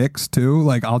shit Knicks too,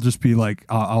 like I'll just be like,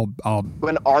 I'll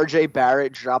When RJ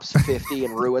Barrett drops 50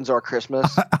 and ruins our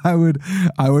Christmas. I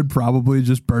would probably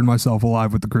just burn myself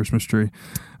alive with the Christmas tree.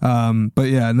 But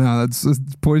yeah, no, it's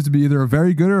poised to be either a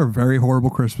very good or a very horrible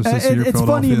Christmas this year. It's funny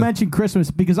Philadelphia. you mentioned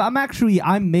Christmas because I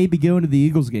may be going to the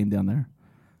Eagles game down there.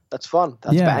 That's fun.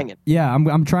 That's banging. Yeah,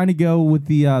 I'm trying to go with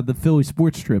the Philly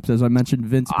sports trips, as I mentioned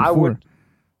Vince before.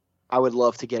 I would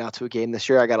love to get out to a game this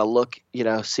year. I got to look,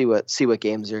 see what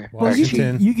games are. Well,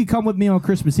 Washington. you could come with me on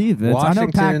Christmas Eve, Vince. I know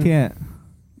Pat Washington. can't.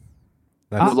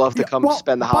 I would love to come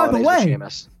spend the holidays with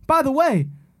Seamus. By the way,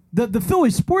 the Philly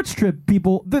sports trip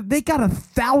people, they got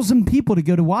 1,000 people to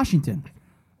go to Washington.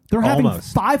 They're having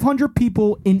Almost. 500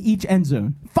 people in each end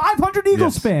zone. 500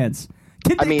 Eagles Yes. fans.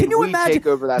 Can you we imagine? take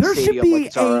over that stadium like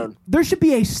it's our own. There should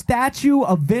be a statue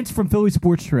of Vince from Philly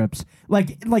sports trips,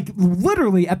 like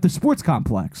literally at the sports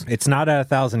complex. It's not at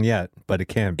 1,000 yet, but it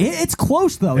can be. It's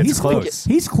close though. It's He's close.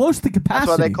 He's close to That's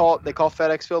capacity. why they call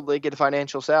FedEx Field League at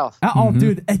Financial South. Oh,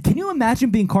 dude! Can you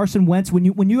imagine being Carson Wentz when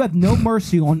you have no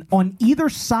mercy on either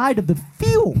side of the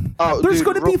field? Oh, There's dude,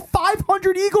 going to be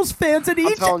 500 Eagles fans in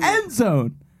each telling you. end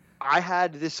zone. I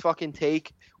had this fucking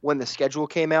take when the schedule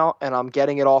came out, and I'm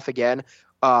getting it off again.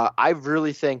 I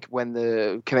really think when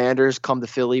the Commanders come to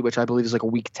Philly, which I believe is like a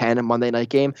Week 10 a Monday night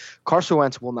game, Carson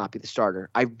Wentz will not be the starter.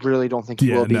 I really don't think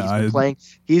he will be.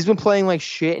 He's been playing like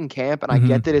shit in camp, and I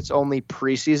get that it's only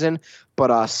preseason,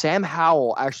 but Sam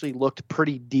Howell actually looked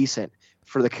pretty decent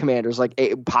for the Commanders, like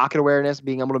pocket awareness,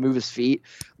 being able to move his feet.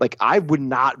 Like I would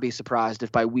not be surprised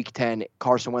if by Week 10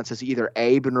 Carson Wentz has either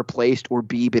A, been replaced, or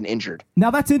B, been injured. Now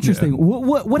that's interesting.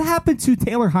 What happened to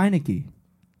Taylor Heineke?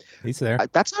 He's there.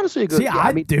 That's honestly a good. See,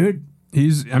 dude,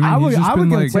 I would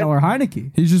go like Taylor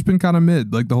Heineke. he's just been kind of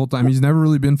mid like the whole time. He's never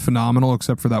really been phenomenal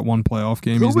except for that one playoff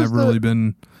game. He's never really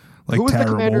been like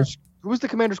terrible. Who was the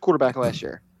Commanders quarterback last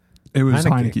year? It was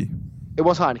Heineke. Heineke. It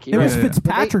was Heineke. It was right?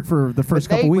 Fitzpatrick for the first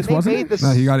couple weeks, wasn't it?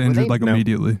 No, he got injured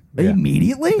immediately. Yeah.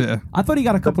 Immediately? Yeah. I thought he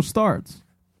got a couple starts.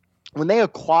 When they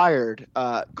acquired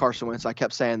Carson Wentz, I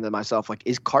kept saying to myself, like,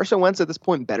 is Carson Wentz at this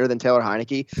point better than Taylor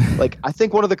Heineke? Like, I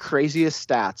think one of the craziest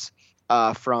stats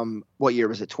from what year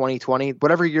was it? 2020,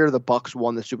 whatever year the Bucks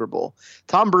won the Super Bowl.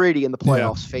 Tom Brady in the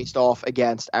playoffs faced off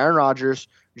against Aaron Rodgers,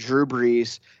 Drew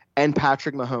Brees, and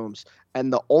Patrick Mahomes,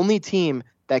 and the only team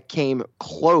that came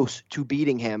close to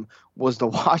beating him was the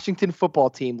Washington football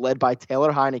team led by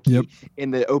Taylor Heineke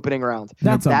in the opening round.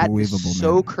 That's unbelievable, That is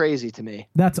so man. crazy to me.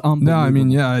 That's unbelievable. No, I mean,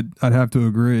 yeah, I'd have to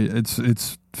agree.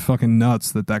 It's fucking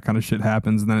nuts that kind of shit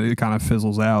happens and then it kind of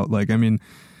fizzles out. Like, I mean,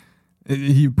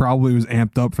 he probably was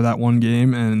amped up for that one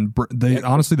game, and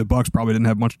honestly, the Bucks probably didn't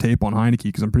have much tape on Heineke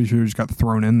because I'm pretty sure he just got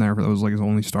thrown in there. That was like his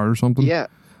only start or something. Yeah.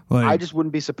 Like, I just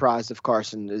wouldn't be surprised if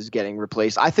Carson is getting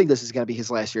replaced. I think this is going to be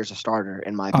his last year as a starter,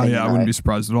 in my oh opinion. yeah, I wouldn't be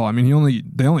surprised at all. I mean,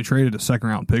 they only traded a second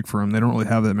round pick for him. They don't really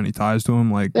have that many ties to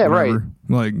him. Like, Yeah, right. whatever.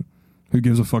 Like, who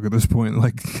gives a fuck at this point?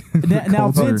 Like,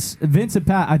 Now, Colts Vince and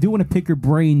Pat, I do want to pick your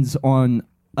brains on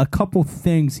a couple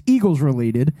things Eagles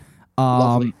related.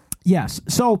 Lovely. Yes.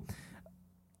 So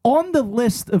on the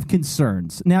list of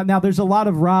concerns, now there's a lot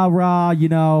of rah,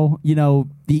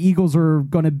 the Eagles are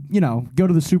going to, go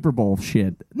to the Super Bowl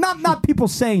shit. Not people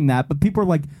saying that, but people are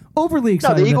like overly No,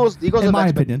 excited. the Eagles in have my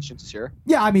opinion. expectations this year.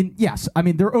 Yeah, I mean, yes. I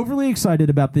mean, they're overly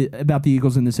excited about the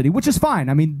Eagles in the city, which is fine.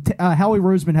 I mean, Howie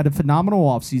Roseman had a phenomenal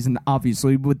offseason,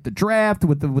 obviously, with the draft,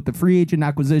 with the free agent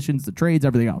acquisitions, the trades,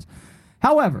 everything else.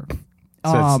 However,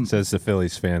 Says the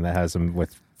Phillies fan that has him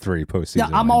with 3 postseason. yeah,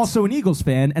 I'm wins. also an Eagles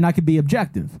fan, and I can be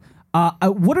objective.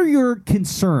 What are your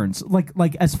concerns?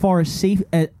 Like as far as safe,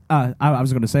 I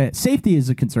was going to say it. Safety is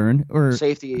a concern, or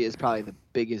Safety is probably the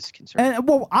biggest concern. and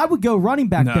well, I would go running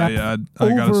back No, depth yeah, I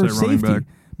gotta over say running safety. back.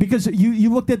 Because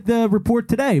you looked at the report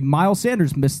today, Miles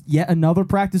Sanders missed yet another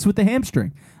practice with the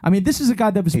hamstring. I mean, this is a guy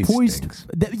that was He poised. stinks.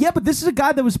 But this is a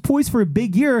guy that was poised for a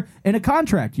big year and a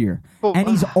contract year, Well, and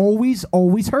he's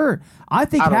always hurt. I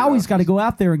think I don't Howie's know. got to go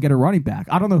out there and get a running back.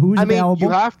 I don't know who's I mean, available. you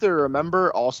have to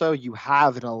remember also you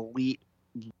have an elite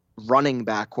running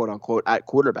back, quote unquote, at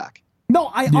quarterback. No,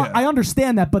 Yeah. I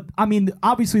understand that, but I mean,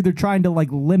 obviously they're trying to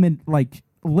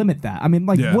limit that. I mean,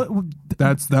 Yeah. what?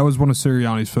 That was one of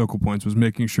Sirianni's focal points, was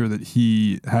making sure that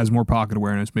he has more pocket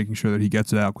awareness, making sure that he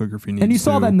gets it out quicker if he needs to. And you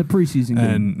saw that in the preseason game.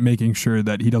 and making sure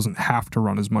that he doesn't have to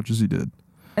run as much as he did.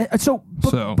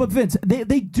 But Vince,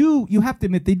 they do. You have to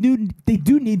admit they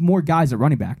do need more guys at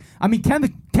running back. I mean, Kenny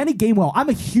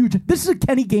Gainwell. This is a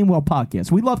Kenny Gainwell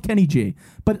podcast. We love Kenny G,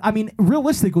 but I mean,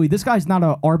 realistically, this guy's not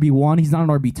a RB1. He's not an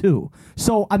RB2.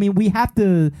 So I mean, we have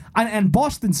to. And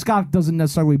Boston Scott doesn't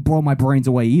necessarily blow my brains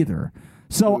away either.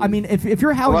 So I mean, if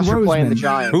you're Howie Unless you're playing the Roseman,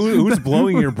 Giants. Who's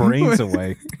blowing your brains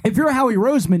away? if you're Howie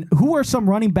Roseman, who are some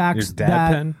running backs Your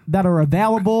dad pen? that are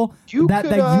available You that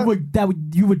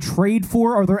could, you would trade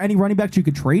for? Are there any running backs you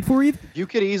could trade for? Even? You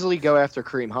could easily go after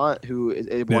Kareem Hunt, who is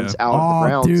once out of the Oh,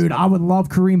 Browns. dude, I would love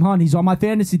Kareem Hunt. He's on my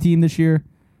fantasy team this year.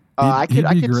 I He'd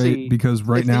could be could great see because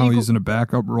right if the now Eagles- he's in a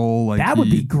backup role. Like That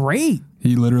would be great.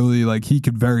 He literally he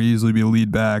could very easily be a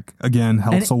lead back. Again,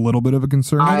 helps a little bit of a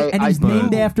concern. And he's I do-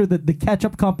 named after the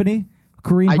ketchup company,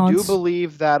 Kareem I Hunt's. do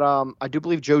believe that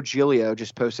Joe Giglio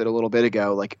just posted a little bit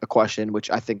ago a question which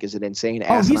I think is an insane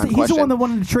Oh, asinine he's question. the one that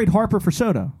wanted to trade Harper for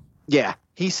Soto. Yeah,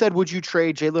 he said, "Would you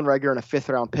trade Jalen Reagor in a 5th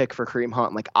round pick for Kareem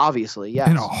Hunt?" Like, obviously, yes.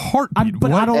 in a heartbeat.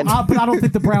 But What? I don't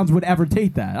think the Browns would ever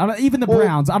take that. Even the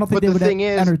Browns, I don't think but they the would thing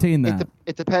is, entertain that.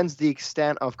 It depends the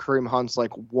extent of Kareem Hunt's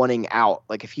wanting out.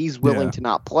 Like if he's willing Yeah. to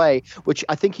not play, which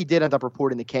I think he did end up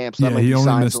reporting the camp. So that Yeah, might he be only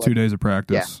signs missed of, 2 days of Yeah,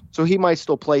 practice. so he might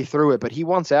still play through it, but he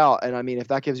wants out. And I mean, if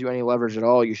that gives you any leverage at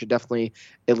all, you should definitely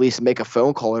at least make a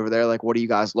phone call over there. Like, what are you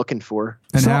guys looking for?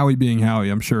 And So- Howie being Howie,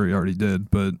 I'm sure he already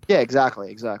did. But Yeah,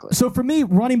 exactly. So for me,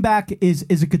 running back is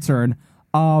a concern.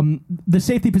 The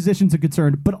safety position's a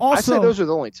concern, but I'd say also, those are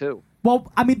the only two.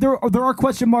 well, I mean, there are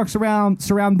question marks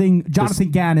surrounding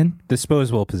Jonathan Gannon.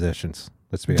 Disposable positions.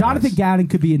 Let's be Jonathan honest. Gannon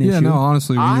could be an yeah, issue. no,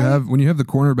 honestly, I- when you have the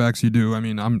cornerbacks, you do. I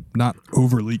mean, I'm not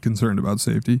overly concerned about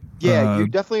safety. Yeah, you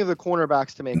definitely have the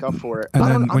cornerbacks to make up for it. And I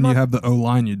don't- then I'm when you not- have the O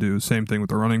line, you do same thing with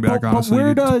the running back. But Honestly, where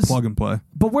you does- plug and play.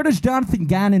 But where does Jonathan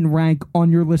Gannon rank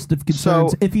on your list of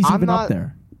concerns, So, if he's I'm even up not-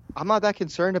 there? I'm not that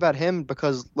concerned about him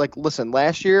because, listen,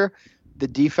 last year the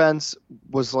defense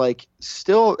was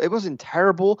still, it wasn't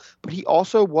terrible, but he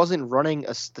also wasn't running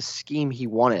the scheme he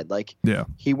wanted. Yeah,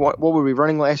 What were we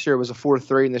running last year? It was a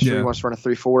 4-3, and this year he Yeah. wants to run a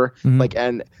 3-4. Mhm.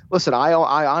 And listen, I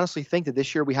honestly think that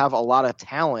this year we have a lot of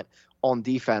talent on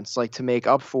defense, to make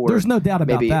up for. There's no doubt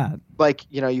about maybe, that.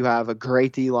 You have a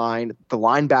great D line. The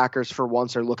linebackers for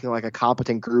once are looking like a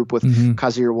competent group with Mhm.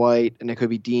 Kazir White, and it could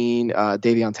be Dean,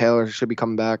 Davion Taylor should be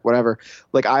coming back, whatever.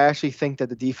 I actually think that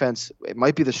the defense, it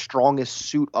might be the strongest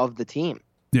suit of the team.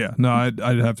 yeah. No, I'd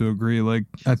have to agree.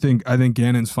 I think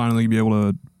Gannon's finally gonna be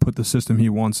able to put the system he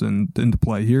wants into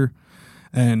play here.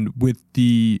 And with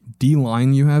the D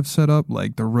line you have set up,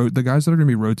 the guys that are going to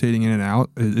be rotating in and out,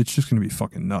 it's just going to be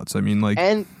fucking nuts. I mean,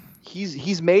 And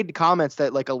he's made comments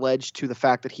that allege to the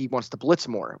fact that he wants to blitz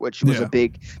more, which was Yeah. a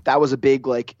big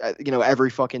every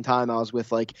fucking time I was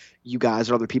with you guys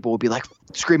or other people would be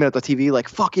screaming at the TV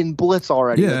fucking blitz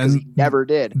already, Yeah, because and he never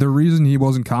did. the reason he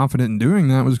wasn't confident in doing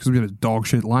that was because we had a dog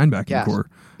shit linebacking Yes, core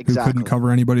who exactly. couldn't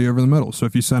cover anybody over the middle. So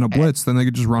if you sent a blitz, then they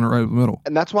could just run it right up the middle.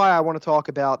 And that's why I want to talk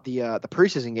about the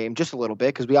preseason game just a little bit,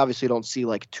 because we obviously don't see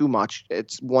too much.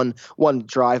 It's one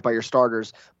drive by your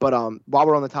starters. But while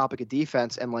we're on the topic of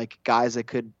defense and guys that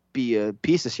could be a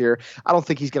piece this year, I don't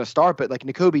think he's going to start. But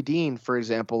Nakobe Dean, for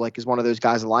example, is one of those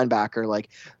guys, a linebacker.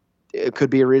 It could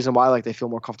be a reason why they feel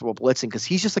more comfortable blitzing, because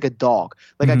he's just a dog.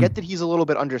 I get that he's a little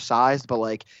bit undersized,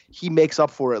 but he makes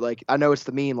up for it. I know it's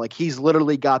the meme, he's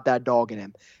literally got that dog in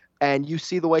him. And you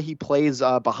see the way he plays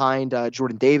behind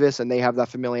Jordan Davis, and they have that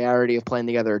familiarity of playing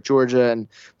together at Georgia. And,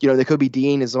 Nakobe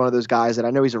Dean is one of those guys that I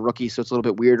know he's a rookie, so it's a little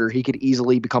bit weirder. He could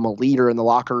easily become a leader in the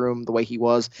locker room the way he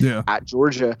was at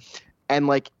Georgia. And,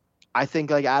 I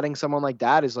think adding someone like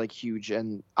that is huge,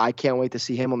 and I can't wait to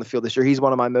see him on the field this year. He's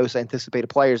one of my most anticipated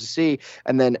players to see.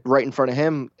 And then right in front of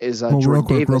him is Jordan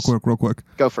Davis. Real quick.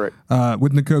 Go for it.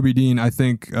 With Nakobe Dean, I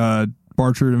think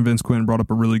Barchard and Vince Quinn brought up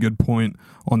a really good point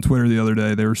on Twitter the other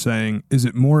day. They were saying, is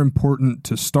it more important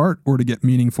to start or to get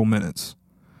meaningful minutes?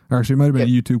 Or actually, it might have been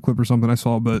a YouTube clip or something I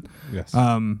saw, but Yes.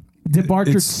 Did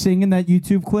Barchard sing in that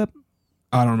YouTube clip?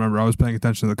 I don't remember. I was paying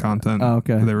attention to the content. Oh,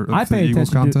 okay. I pay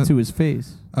attention to his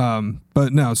face.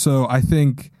 But no, so I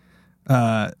think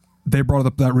they brought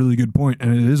up that really good point,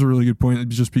 and it is a really good point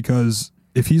just because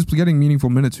if he's getting meaningful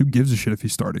minutes, who gives a shit if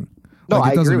he's starting? No, like,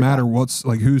 I it doesn't agree with matter that. what's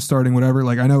like who's starting, whatever.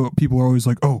 Like I know people are always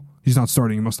like, "Oh, he's not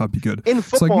starting; he must not be good." In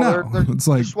football, it's like, no. they're It's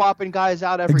like swapping guys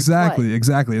out every exactly, play.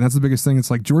 exactly, and that's the biggest thing.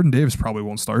 It's like Jordan Davis probably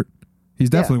won't start. He's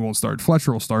definitely won't start.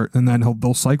 Fletcher will start, and then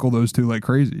they'll cycle those two like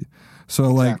crazy. So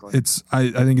Exactly. like it's I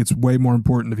think it's way more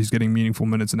important if he's getting meaningful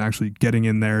minutes and actually getting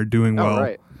in there, doing well.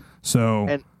 Right. So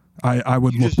And I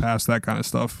would you look just- past that kind of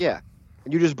stuff. Yeah.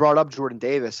 And you just brought up Jordan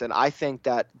Davis, and I think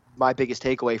that my biggest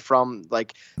takeaway from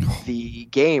like the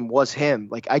game was him.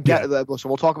 Like I get, so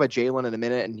we'll talk about Jalen in a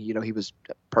minute, and he was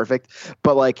perfect,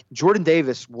 but like Jordan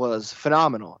Davis was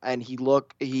phenomenal, and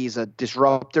he's a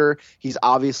disruptor. He's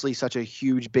obviously such a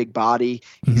huge, big body.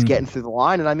 He's getting through the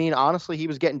line, and I mean, honestly, he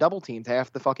was getting double teamed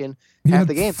half the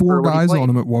game. Four guys on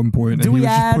him at one point, and he was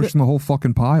just pushing the whole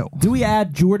fucking pile. Do we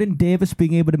add Jordan Davis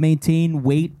being able to maintain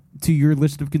weight to your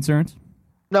list of concerns?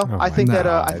 No, I think that.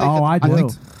 I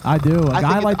think I do. A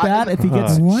guy like that, if he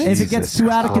gets if it gets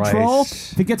too out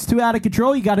of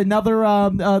control, you got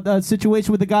another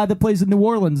situation with the guy that plays in New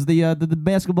Orleans, the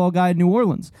basketball guy in New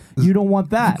Orleans. You don't want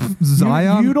that.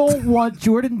 Zion? You don't want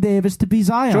Jordan Davis to be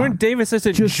Zion. Jordan Davis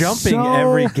isn't Just jumping so-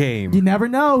 every game. You never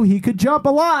know. He could jump a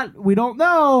lot. We don't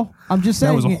know. I'm just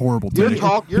saying. That was a horrible take.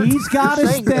 He's got to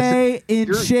stay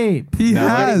in shape. He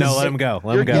has. No, let him go.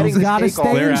 Let him go. getting He's got to this take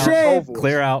stay in off. shape.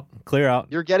 Clear out.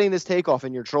 You're getting this takeoff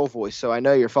in your troll voice, so I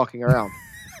know you're fucking around.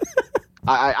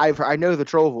 I know the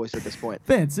troll voice at this point.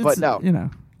 Vince, it's, But no.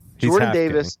 He's Jordan half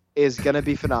Davis is going to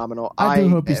be phenomenal. I do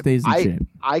hope he stays in shape.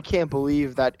 I can't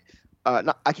believe that. I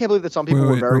can't believe that some people Wait,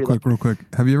 were very real quick.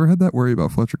 Have you ever had that worry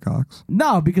about Fletcher Cox?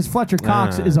 No, because Fletcher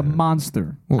Cox is a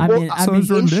monster. Well, I well, mean, so is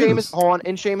Jordan Davis.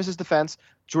 in Sheamus's defense,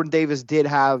 Jordan Davis did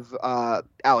have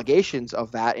allegations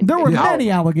of that. There were in college, many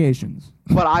allegations.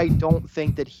 but I don't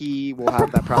think that he will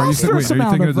have that Are problem. you, Monstrous are you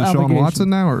amount thinking of of Deshaun allegations. Watson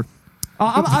now, or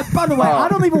By the way, I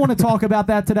don't even want to talk about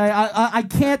that today. I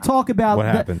can't talk about What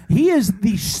that. happened? He is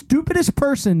the stupidest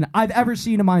person I've ever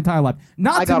seen in my entire life.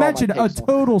 Not I to got all my mention a takes on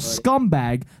total it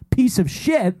scumbag piece of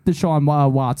shit, Deshaun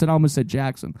Watson. I almost said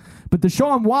Jackson. But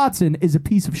Deshaun Watson is a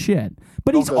piece of shit.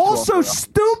 But he's go too also far.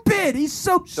 stupid. He's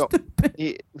so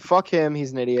stupid. Fuck him.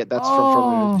 He's an idiot. That's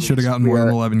Oh. from should have gotten more than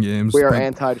 11 games? We are but-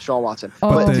 anti Deshaun Watson. Oh,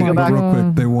 But But they, to go back, real God.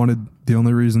 quick, they wanted the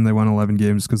only reason they won 11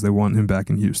 games is because they want him back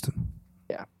in Houston.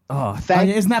 Oh,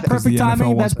 Thank- isn't that because perfect the NFL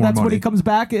timing? wants more That's when he money. comes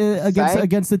back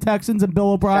against the Texans and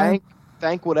Bill O'Brien.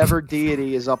 thank whatever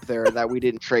deity is up there that we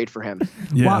didn't trade for him.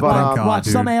 Yeah, Watch, thank God, watch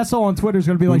dude. some asshole on Twitter is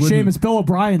going to be like, wouldn't- Seamus, Bill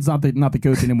O'Brien's not the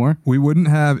coach anymore. We wouldn't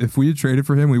have, if we had traded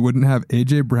for him, we wouldn't have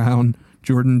A.J. Brown,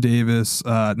 Jordan Davis,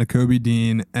 Nakobe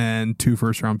Dean, and 2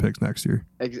 first-round picks next year.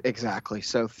 Exactly.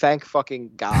 So thank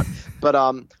fucking God. But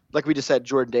like we just said,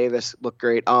 Jordan Davis looked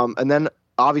great. And then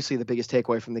obviously the biggest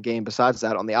takeaway from the game, besides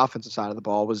that, on the offensive side of the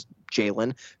ball, was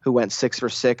Jalen, who went 6 for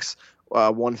 6.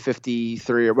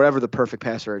 153 or whatever the perfect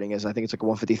passer rating is. I think it's like a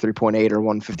 153.8 or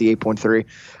 158.3.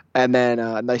 And then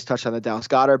a nice touchdown to Dallas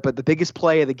Goedert. But the biggest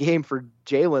play of the game for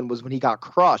Jalen was when he got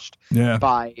crushed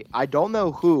by, I don't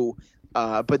know who,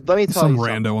 but let me tell Some you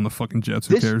rando on the fucking Jets.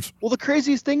 Who cares? Well, the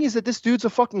craziest thing is that this dude's a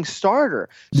fucking starter.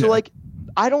 So like,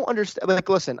 I don't understand. Like,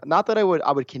 listen, not that I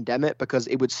would condemn it because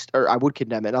it would, or I would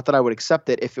condemn it. Not that I would accept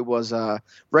it if it was a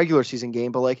regular season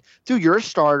game. But like, dude, you're a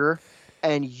starter.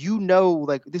 And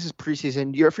like this is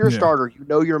preseason. If you're a starter,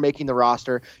 you're making the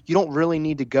roster. You don't really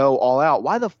need to go all out.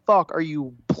 Why the fuck are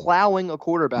you plowing a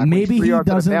quarterback? Maybe when he's 3 he yards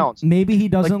out of doesn't. bounds? Maybe he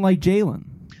doesn't like Jalen.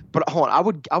 But hold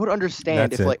on, I would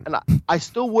understand That's if it. like, and I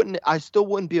still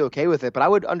wouldn't be okay with it. But I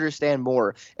would understand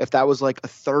more if that was like a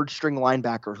third string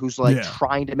linebacker who's like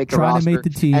trying to make the Trying to roster make the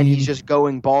team. and he's just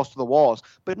going balls to the walls.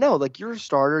 But no, like you're a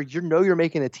starter, you're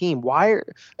making the team.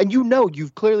 And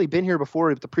you've clearly been here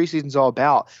before. If the preseason's all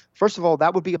about, first of all,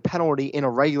 that would be a penalty in a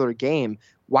regular game.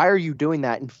 Why are you doing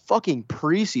that in fucking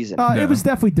preseason? It was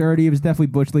definitely dirty. It was definitely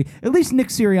Bush League. At least Nick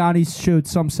Sirianni showed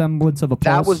some semblance of a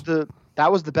pulse.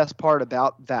 That was the best part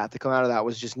about that. To come out of that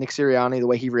was just Nick Sirianni, the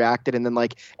way he reacted, and then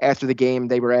like after the game,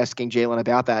 they were asking Jalen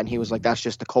about that, and he was like, "That's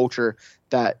just the culture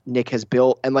that Nick has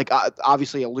built," and like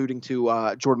obviously alluding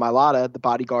to Jordan Mailata, the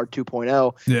bodyguard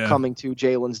 2.0, coming to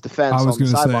Jalen's defense. I was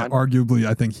going to say, arguably,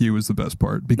 I think he was the best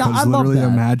part because literally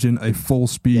imagine a full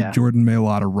speed Jordan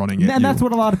Mailata running at you. And that's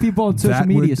what a lot of people on social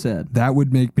media said. That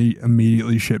would make me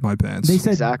immediately shit my pants. They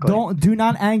said, do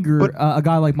not anger a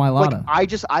guy like Mailata.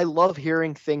 Like, I love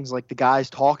hearing things like the guys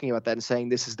talking about that and saying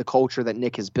this is the culture that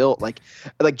Nick has built. Like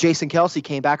Jason Kelce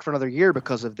came back for another year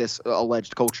because of this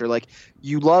alleged culture. Like,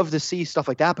 you love to see stuff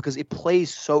like that because it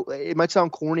plays so. It might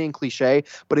sound corny and cliche,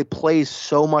 but it plays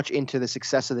so much into the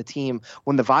success of the team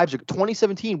when the vibes are.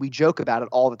 2017, we joke about it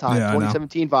all the time.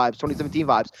 2017 vibes, 2017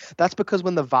 vibes. That's because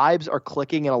when the vibes are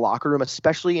clicking in a locker room,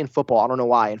 especially in football, I don't know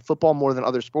why, in football more than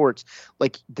other sports,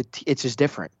 like it's just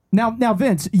different. Now,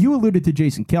 Vince, you alluded to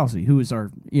Jason Kelce, who is our,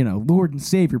 Lord and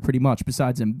Savior pretty much,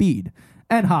 besides Embiid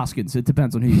and Hoskins. It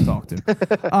depends on who you talk to.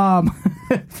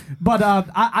 But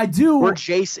I do. We're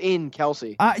Jason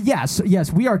Kelce.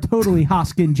 Yes, we are totally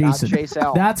Hoskin Jason. Not Chase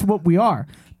L. That's what we are.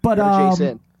 But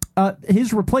Jason.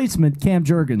 His replacement, Cam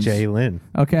Jurgens. Jalen.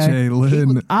 Okay.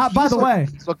 Jalen. By the way,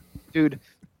 look, dude.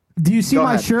 Do you see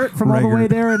my shirt from all the way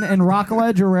there in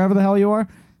Rockledge or wherever the hell you are?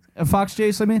 Fox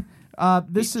Chase, I mean.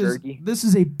 This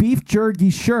is a beef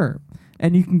jerky shirt,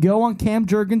 and you can go on Cam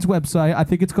Jurgens' website. I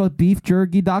think it's called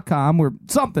beefjerky.com or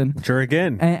something.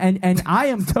 Jurgen. And I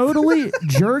am totally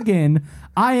Jurgen.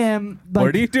 I am. Like,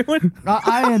 what are you doing?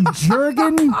 I am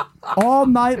Jurgen all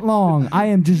night long. I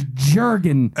am just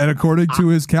Jurgen. And according to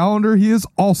his calendar, he is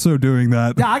also doing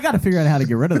that. Yeah, I got to figure out how to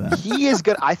get rid of that. He is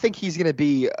good. I think he's going to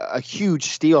be a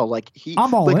huge steal. Like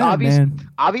I'm all in, man.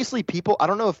 Obviously, people. I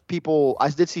don't know if people. I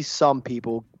did see some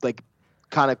people like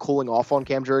kind of cooling off on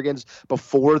Cam Jurgens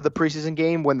before the preseason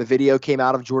game when the video came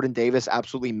out of Jordan Davis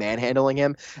absolutely manhandling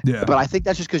him. Yeah. But I think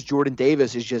that's just because Jordan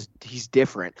Davis is he's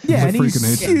different. Yeah, and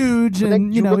he's huge,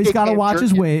 and he's got to watch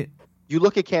his weight. You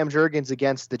look at Cam Jurgens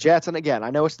against the Jets, and again,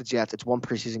 I know it's the Jets. It's one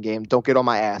preseason game. Don't get on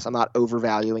my ass. I'm not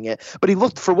overvaluing it. But he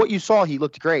looked, for what you saw, he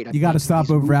looked great. You got to stop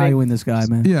overvaluing this guy,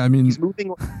 man. Yeah, I mean, he's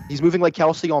moving like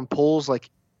Kelce on pulls, like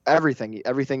everything,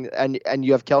 and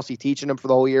you have Kelce teaching him for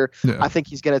the whole year. Yeah. I think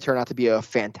he's going to turn out to be a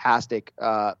fantastic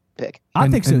pick. I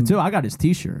think so too. I got his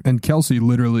T-shirt. And Kelce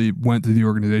literally went to the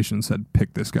organization and said,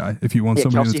 "Pick this guy. If you want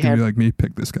somebody that's going to be like me,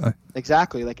 pick this guy."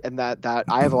 Exactly. Like, and that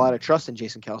I have a lot of trust in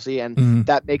Jason Kelce, and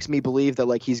that makes me believe that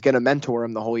like he's going to mentor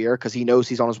him the whole year because he knows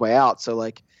he's on his way out. So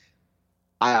like,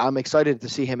 I'm excited to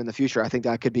see him in the future. I think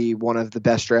that could be one of the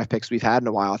best draft picks we've had in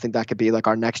a while. I think that could be like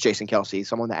our next Jason Kelce,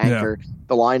 someone to anchor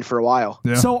the line for a while.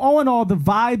 Yeah. So all in all, the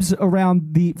vibes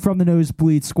around From the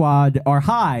Nosebleed squad are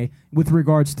high with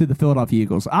regards to the Philadelphia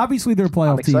Eagles. Obviously, they're a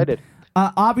playoff I'm excited. team.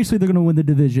 Obviously, they're going to win the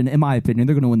division. In my opinion,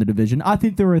 they're going to win the division. I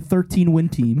think they're a 13-win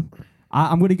team.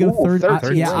 I'm going to go 13.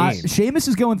 Seamus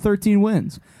is going 13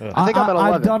 wins. I think I'm at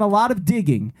 11. I've done a lot of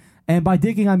digging. And by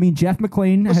digging, I mean Jeff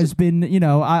McLean has been,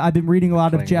 I've been reading a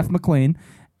lot of Jeff McLean.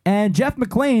 And Jeff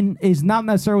McLean is not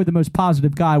necessarily the most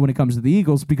positive guy when it comes to the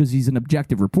Eagles because he's an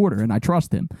objective reporter, and I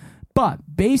trust him.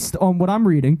 But based on what I'm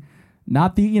reading,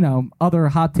 not the, other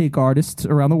hot take artists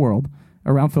around the world,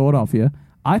 around Philadelphia,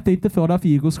 I think the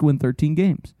Philadelphia Eagles can win 13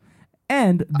 games.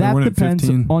 And that depends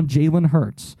on Jalen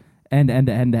Hurts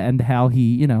and how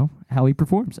he, how he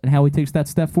performs and how he takes that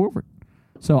step forward.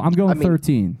 So I'm going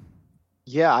 13.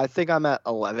 Yeah, I think I'm at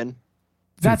 11.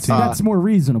 That's more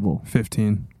reasonable.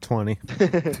 15. 20.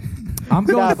 I'm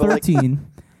going 13.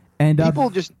 And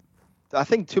people I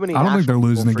think too many. I don't think they're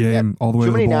losing the game all the way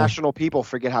to the ball. Too many national people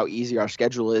forget how easy our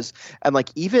schedule is. And like,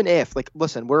 even if, like,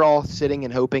 listen, we're all sitting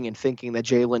and hoping and thinking that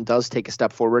Jalen does take a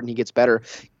step forward and he gets better.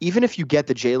 Even if you get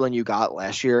the Jalen you got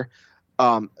last year,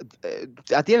 at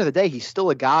the end of the day, he's still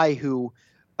a guy who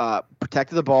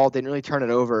protected the ball, didn't really turn it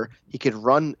over. He could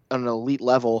run on an elite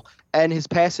level, and his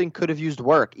passing could have used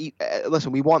work.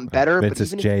 Listen, we want better.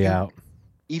 Vince's but Jay out.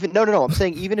 No. I'm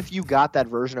saying even if you got that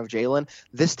version of Jalen,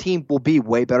 this team will be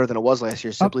way better than it was last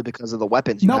year simply because of the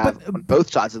weapons you have on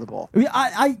both sides of the ball.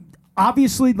 I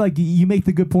obviously, like, you make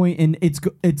the good point, and it's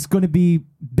going to be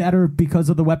better because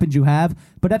of the weapons you have.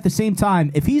 But at the same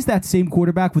time, if he's that same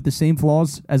quarterback with the same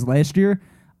flaws as last year,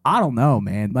 I don't know,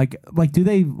 man. Like, do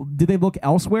they look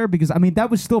elsewhere? Because I mean, that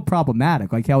was still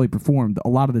problematic. Like how he performed a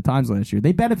lot of the times last year.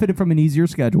 They benefited from an easier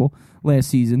schedule last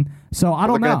season, so I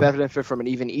don't know. They're going to benefit from an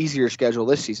even easier schedule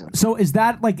this season. So is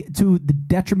that like to the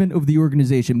detriment of the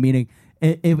organization? Meaning,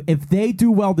 if they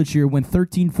do well this year, win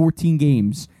 13, 14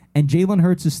 games, and Jalen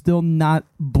Hurts is still not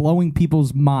blowing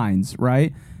people's minds,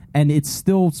 right? And it's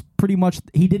still pretty much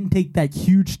he didn't take that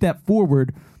huge step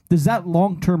forward Does that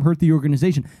long term hurt the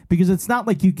organization? Because it's not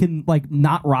like you can like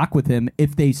not rock with him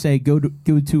if they say go to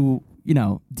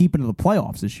deep into the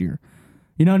playoffs this year.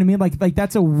 You know what I mean? Like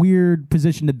that's a weird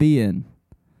position to be in.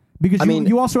 Because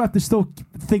you also have to still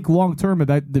think long term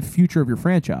about the future of your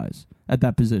franchise at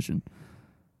that position.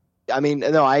 I mean,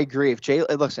 no, I agree. If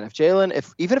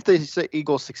Jalen, even if the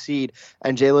Eagles succeed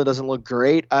and Jalen doesn't look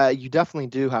great, you definitely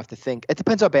do have to think. It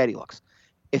depends how bad he looks.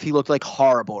 If he looked like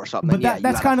horrible or something, but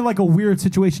that's kind of like a weird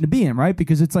situation to be in, right?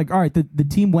 Because it's like, all right, the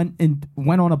team went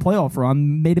on a playoff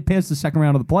run, made it past the second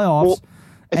round of the playoffs. Well,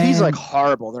 if he's like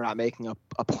horrible, they're not making a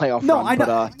playoff run. No, I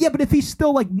know. But if he's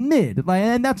still like mid,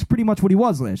 and that's pretty much what he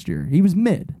was last year. He was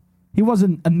mid. He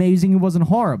wasn't amazing. He wasn't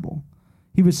horrible.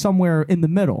 He was somewhere in the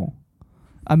middle.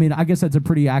 I mean, I guess that's a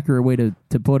pretty accurate way to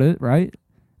put it, right?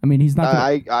 I mean, he's not.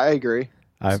 I agree.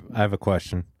 I have a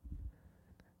question.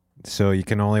 So you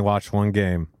can only watch one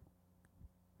game: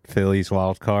 Phillies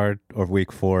wild card or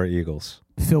Week 4 Eagles.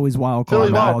 Phillies wild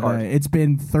card all day. It's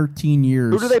been 13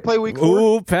 years. Who do they play Week 4?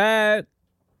 Ooh, Pat.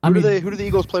 Who do the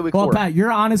Eagles play Week 4? Well, Pat,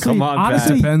 you're honestly... Come on,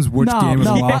 honestly, It depends which game of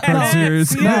the wild card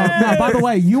series. No, by the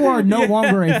way, you are no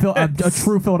longer a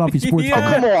true Philadelphia sports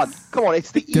fan. Oh, come on. It's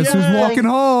the Eagles. Guess who's walking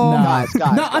home? Guys. No,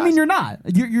 I mean, you're not.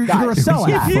 You're a sellout.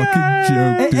 Fucking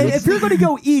joke, dude. If you're going to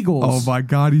go Eagles... Oh, my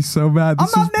God, he's so mad.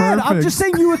 This I'm not is mad. perfect. I'm just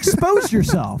saying you expose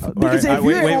yourself. Because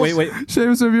Wait.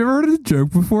 Seamus, have you ever heard of the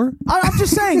joke before? I'm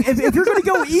just saying, if you're going to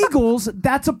go Eagles,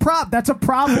 that's a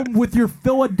problem with your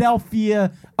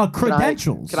Philadelphia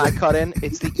credentials. Can I cut in?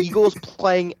 It's the Eagles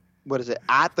playing, what is it,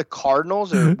 at the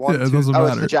Cardinals? Or one, Yeah, it two? doesn't It's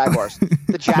matter. the Jaguars.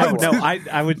 The Jaguars. No,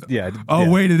 I would, yeah. Oh, yeah.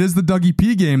 wait, it is the Dougie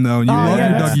P game, though, and you love your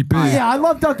that's- Dougie P. Yeah, I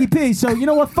love Dougie P. So, you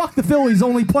know what? Fuck the Phillies'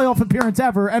 only playoff appearance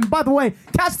ever. And by the way,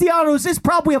 Castellanos is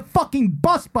probably a fucking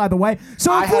bust, by the way.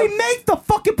 So if we make the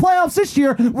fucking playoffs this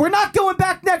year, we're not going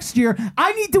back next year.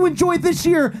 I need to enjoy this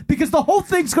year because the whole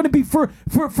thing's going to be for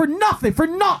nothing, for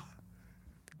naught.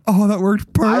 Oh, that worked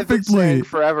I've been perfectly. saying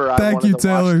forever I Thank wanted you, to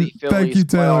Taylor. watch the Phillies Thank you,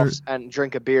 Taylor. playoffs and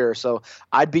drink a beer. So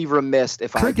I'd be remiss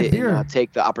if I didn't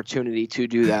take the opportunity to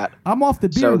do that. I'm off the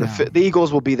beer So now. the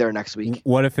Eagles will be there next week.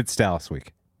 What if it's Dallas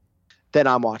week? Then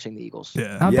I'm watching the Eagles.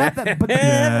 Yeah. Now,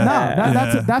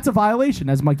 Yeah. that's a violation,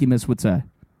 as Mikey Miss would say.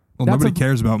 Well, That's nobody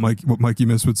cares about what Mikey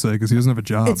Miss would say because he doesn't have a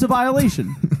job. It's a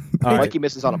violation. All right. Mikey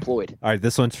Miss is unemployed. All right,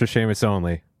 this one's for Seamus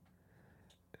only.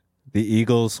 The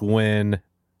Eagles win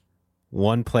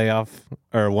one playoff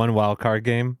or one wild card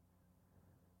game,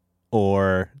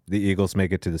 or the Eagles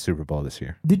make it to the Super Bowl this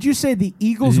year. Did you say the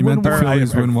Eagles He win meant the one?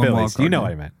 Phillies win one wild card You know game.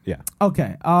 what I meant. Yeah.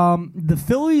 Okay. The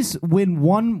Phillies win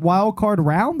one wild card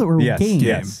round or Yes. game?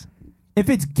 Yes. If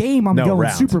it's game, I'm No, going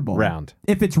round. Super Bowl. Round.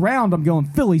 If it's round, I'm going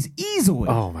Phillies easily.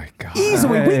 Oh my God.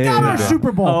 Easily. We got our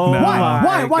Super Bowl. Oh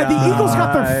Why? my The Eagles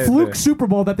got their God. fluke Super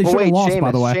Bowl that they Well, should have wait, lost,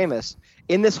 by the way. Seamus.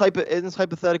 In this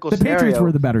hypothetical The scenario, Patriots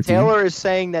were the better team. Taylor is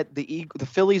saying that the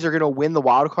Phillies are going to win the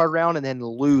wild card round and then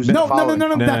lose. No.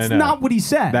 No, That's no. not what he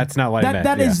said. That's not what I meant,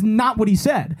 That yeah. is not what he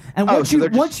said. And Oh, once so you they're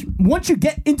just- once you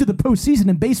get into the postseason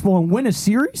in baseball and win a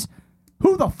series,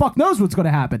 who the fuck knows what's going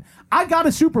to happen? I got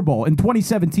a Super Bowl in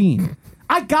 2017.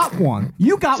 I got one.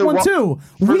 You got So one what- too.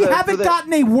 for We the- haven't for the-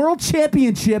 gotten a world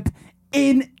championship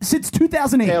since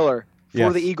 2008. Taylor, for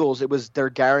Yes. the Eagles, they're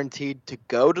guaranteed to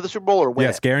go to the Super Bowl or win.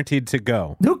 Yes, guaranteed to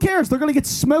go. Who cares? They're going to get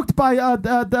smoked by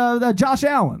Josh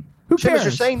Allen. Who Seamus, cares?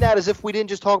 you're saying that as if we didn't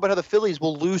just talk about how the Phillies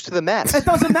will lose to the Mets. It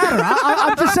doesn't matter.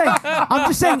 I'm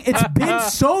just saying. It's been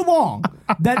so long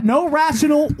that no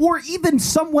rational or even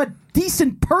somewhat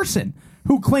decent person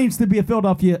who claims to be a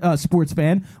Philadelphia sports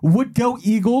fan would go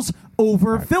Eagles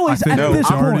over I Phillies think at the this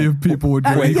majority point. of people would go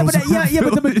Yeah, Eagles but the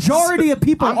over Phillies. majority of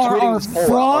people I'm are tweeting this poll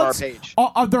on our frauds. page.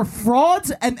 They're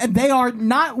frauds, and they are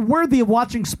not worthy of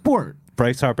watching sport.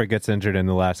 Bryce Harper gets injured in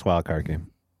the last wild card game.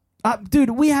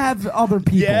 Dude, we have other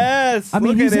people. Yes, I mean,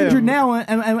 look he's at him. injured now,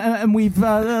 and we've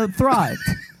thrived.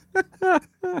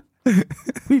 We've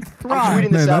I'm thrived.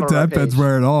 tweeting this Man, out that on our dad bed's page.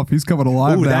 wearing off. He's coming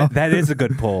alive Ooh, now. that is a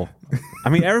good poll. I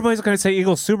mean, everybody's going to say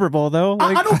Eagles Super Bowl, though.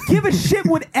 I don't give a shit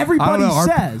what I everybody don't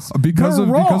know. says. Because They're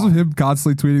of wrong. him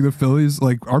constantly tweeting the Phillies,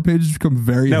 like our page has become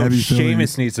very No, heavy Seamus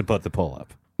Phillies. needs to put the poll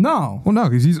up. No, Well, no,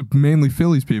 because he's mainly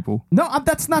Phillies people. no,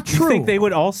 that's not You true. think they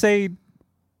would all say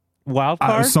wild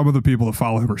card? Some of the people that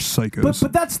follow him are psychos.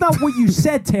 But that's not what you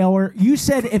said, Taylor. You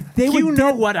said if they would. You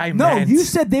know what I No, meant. you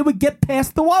said they would get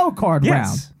past the wild card Yes.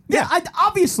 round. Yeah,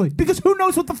 obviously, because who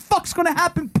knows what the fuck's going to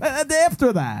happen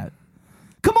after that?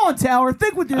 Come on, Taylor,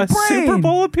 think with your a brain. Super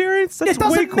Bowl appearance? That's It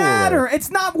doesn't way cooler. matter.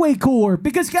 It's not way cooler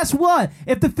because guess what?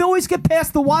 If the Phillies get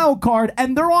past the wild card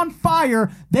and they're on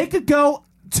fire, they could go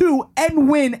to and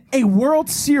win a World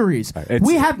Series. It's-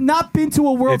 We have not been to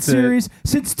a World it's a- Series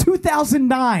since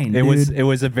 2009. It was dude. it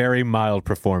was a very mild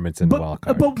performance in the wild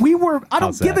card. But we were. I don't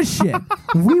How's give that? a shit.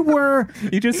 We were.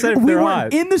 You just said if we they're were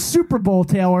hot. in the Super Bowl,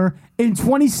 Taylor, in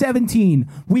 2017.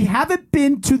 We haven't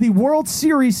been to the World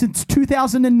Series since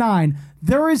 2009.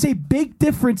 There is a big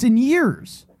difference in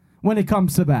years when it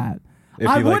comes to that. If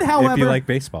I you would, like- if however, you like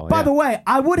baseball, By yeah. the way,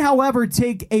 I would, however,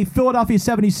 take a Philadelphia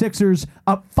 76ers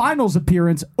finals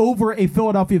appearance over a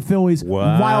Philadelphia Phillies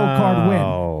wild card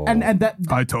Wow. win, and that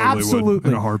I totally would,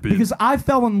 absolutely in a heartbeat. because I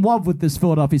fell in love with this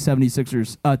Philadelphia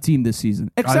 76ers team this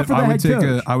season, except for the head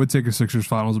coach. I would take a Sixers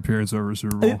finals appearance over a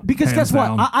Super Bowl. Because hands guess what?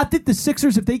 down. I think the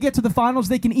Sixers, if they get to the finals,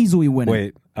 they can easily win it.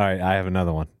 Wait, all right, I have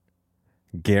another one.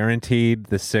 Guaranteed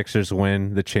the Sixers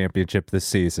win the championship this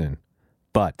season,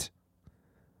 but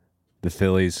the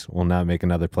Phillies will not make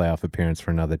another playoff appearance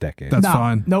for another decade. That's No,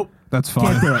 fine. Nope. That's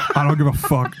fine. do it. I don't give a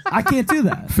fuck. I can't do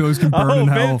that. Phillies can burn in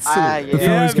hell. Vince. The Yeah,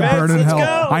 Phillies can Vince, burn in let's hell.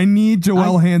 go. I need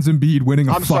Joel Hands Embiid winning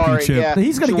a I'm fucking sorry. chip. Yeah,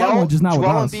 He's gonna get Joel- one, just not with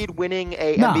Joel us. Embiid winning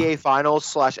a No. NBA Finals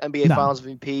 / NBA No. Finals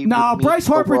MVP. No, would mean Bryce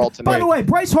the Harper. world to By me. the way,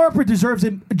 Bryce Harper deserves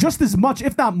it just as much,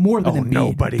 if not more than Oh, Embiid.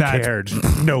 nobody That's- cared.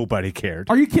 Nobody cared.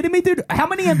 Are you kidding me, dude? How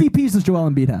many MVPs does Joel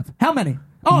Embiid have? How many?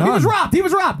 Oh, he was None. robbed. He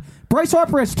was robbed. Bryce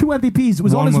Harper has 2 MVPs.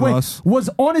 Was One on his with way. us. Was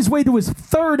on his way to his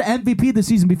 3rd MVP this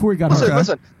season before he got hurt. Listen,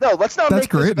 listen. No, let's not That's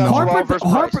make this great, about no. Joel Harper, versus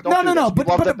Bryce. Harper, Don't do no. this. We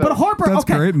love them But both. Harper, That's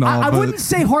okay. great and all, I but- wouldn't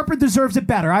say Harper deserves it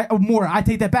better. I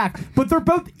take that back. But they're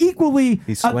both equally.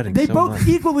 He's sweating They so both much.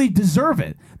 equally deserve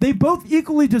it. They both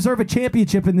equally deserve a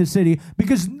championship in this city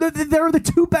because they're the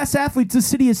 2 best athletes the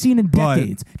city has seen in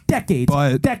decades. Decades.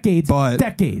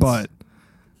 But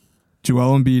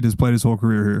Joel Embiid has played his whole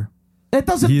career here. That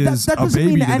doesn't. He That, is that a doesn't baby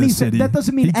mean to this anything. city. That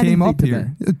doesn't mean he anything came up to here.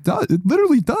 them. It does. It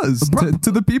literally does.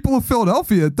 To the people of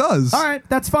Philadelphia, it does. All right,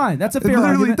 that's fine. That's a fair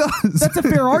literally argument. does. That's a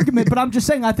fair argument, but I'm just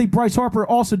saying I think Bryce Harper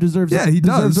also deserves. Yeah, he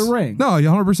deserves does. a ring. No, he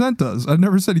 100% does. I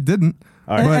never said he didn't.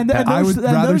 All right. But And I those- would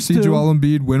and rather those see two- Joel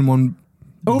Embiid win one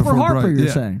Over before Harper, Bryce. you're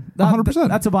Yeah. saying 100%.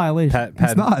 That's a violation.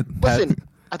 It's not. Listen,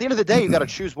 at the end of the day, you got to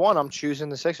choose one. I'm choosing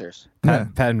the Sixers. Yeah,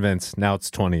 Pat and Vince. Now it's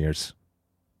 20 years.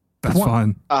 that's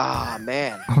fine. Ah,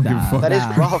 man. I don't give a Nah, fuck. That is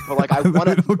Nah. rough, but like I want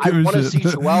literally don't give a to shit. see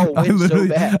Joel I win so literally-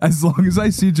 bad. As long as I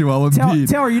see Joel Embiid,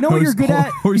 Taylor, you know what you're good at?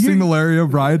 hosting You- the Larry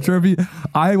O'Brien Trophy,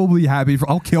 I will be happy.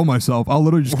 I'll kill myself. I'll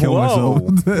literally just kill Whoa.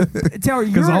 myself Taylor,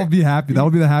 because I'll be happy.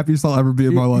 That'll be the happiest I'll ever be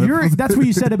in my life. That's what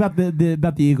you said about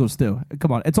the Eagles too.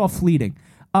 Come on, it's all fleeting.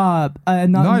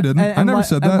 And No, I didn't. I never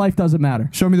said And that. life doesn't matter.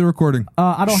 Show me the recording.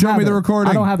 I don't Show have me it. the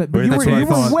recording. I don't have it. But Where you the were, tapes? you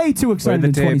were Thought. way too excited Where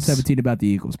in the tapes? 2017 about the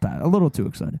Eagles, Pat. A little too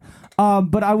excited.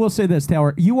 But I will say this,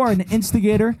 Taylor. You are an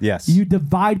instigator. Yes. You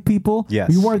divide people. Yes.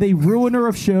 You are the ruiner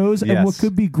of shows, and Yes. what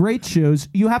could be great shows,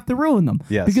 you have to ruin them.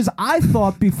 Yes. Because I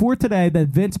thought before today that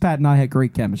Vince, Pat, and I had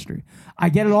great chemistry. I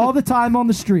get it all the time on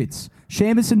the streets.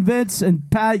 Seamus and Vince and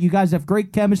Pat, you guys have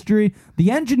great chemistry.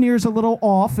 The engineer's a little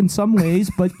off in some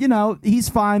ways, but he's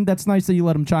fine. That's nice that you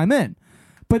let him chime in.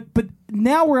 But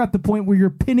now we're at the point where you're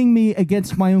pinning me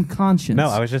against my own conscience. No,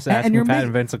 I was just asking you're Pat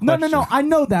and Vince a No, question. I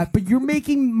know that, but you're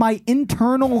making my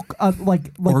internal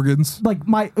like Organs. like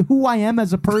my who I am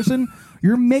as a person.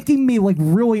 You're making me like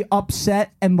really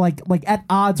upset and like at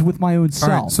odds with my own self.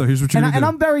 All right, so here's what you're and gonna do.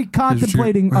 I'm very Here's what you're-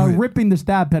 contemplating all right. ripping the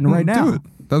stab pen right now Do it.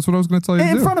 That's what I was going to tell you to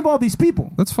in do. front of all these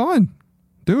people. That's fine.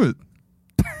 Do it.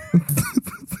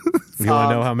 You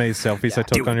want to know how many selfies I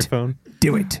took on your phone?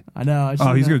 Do it. I know. I Oh,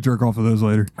 should've he's known. going to jerk off of those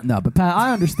later. No, but Pat,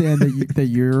 I understand that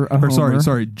you're a Or homer.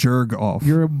 sorry, jerk off.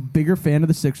 You're a bigger fan of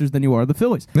the Sixers than you are of the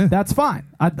Phillies. Yeah. That's fine.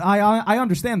 I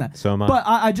understand that. So am I. But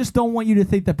I just don't want you to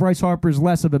think that Bryce Harper is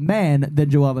less of a man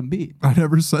than Joel Embiid. I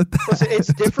never said that. Listen,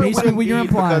 it's different basically with what you're Embiid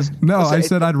implying. because No, listen, I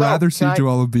said I'd rather see can I-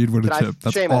 Joel Embiid win a can I- chip.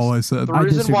 That's Seamus, all I said. The I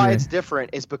reason why disagree. it's different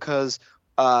is because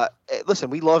listen,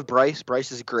 we love Bryce.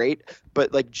 Bryce is great,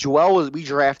 but like Joel, we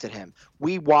drafted him.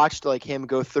 We watched like him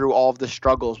go through all of the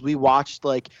struggles. We watched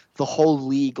like the whole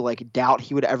league like doubt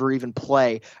he would ever even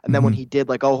play, and then when he did,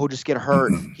 like, oh, he'll just get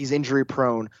hurt. He's injury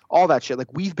prone. All that shit.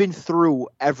 Like we've been through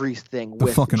everything The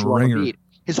with fucking Joel ringer. Embiid.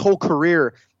 His whole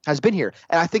career has been here,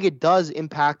 and I think it does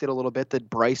impact it a little bit that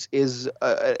Bryce is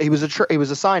he was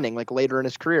a signing like later in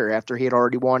his career after he had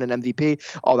already won an MVP,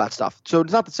 all that stuff. So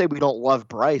it's not to say we don't love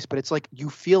Bryce, but it's like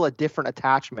you feel a different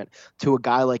attachment to a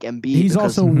guy like Embiid. He's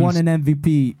because also won an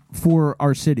MVP for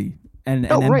our city. And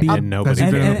No, right, Embiid, And nobody Has he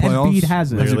and, been in and the playoffs? Embiid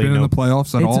hasn't. Has he Literally been in no- the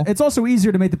playoffs at all? It's also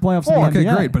easier to make the playoffs in the Okay,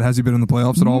 NBA. great. But has he been in the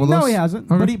playoffs at all with us? No, he hasn't.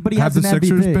 Okay. But he have has the an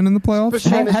Sixers MVP. been in the playoffs? But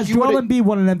Has, Seamus, has you Joel would- Embiid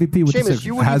won an MVP with the Seamus, Sixers?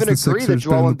 you would Has even the agree that Sixers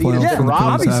Joel been in the Embiid playoffs has Yeah, been from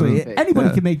robbed. 2007? obviously. Anybody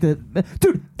Yeah. can make the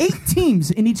dude. 8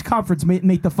 teams in each conference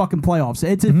make the fucking playoffs.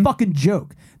 It's a fucking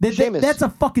joke. Seamus. That's a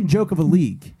fucking joke of a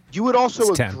league. You would also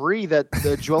It's 10. agree that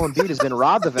the Joel Embiid has been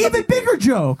robbed of Even MVP. bigger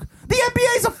joke. The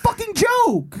NBA is a fucking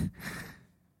joke.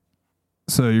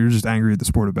 So you're just angry at the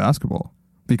sport of basketball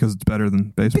because it's better than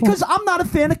baseball? Because I'm not a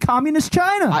fan of communist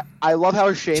China. I love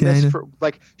how China.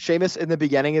 Seamus in the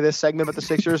beginning of this segment about the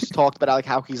Sixers talked about like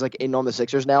how he's like in on the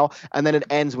Sixers now, and then it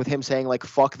ends with him saying like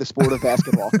 "fuck the sport of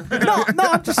basketball." no,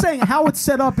 I'm just saying how it's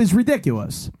set up is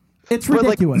ridiculous. It's But, like,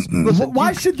 ridiculous. listen, why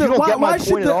you- should you the don't get my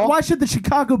point at all? why should the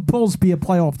Chicago Bulls be a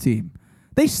playoff team?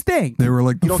 They stink. They were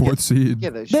like the You don't fourth get- seed.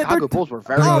 Yeah, the Chicago Bulls were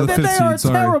very. Oh, Oh, the they fifth are seed,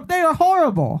 sorry. terrible. They are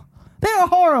horrible. They are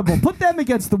horrible. Put them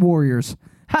against the Warriors.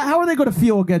 How are they going to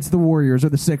feel against the Warriors or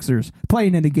the Sixers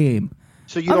playing in a game?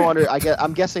 So you don't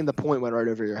I'm guessing the point went right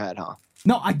over your head, huh?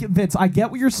 No, Vince, I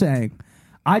get what you're saying.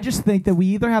 I just think that we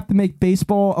either have to make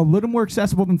baseball a little more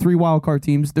accessible than 3 wildcard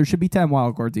teams. There should be 10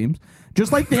 wildcard teams,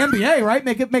 just like the NBA, right?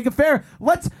 Make it fair.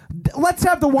 Let's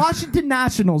have the Washington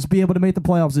Nationals be able to make the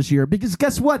playoffs this year. Because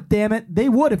guess what? Damn it, they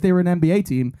would if they were an NBA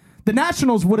team. The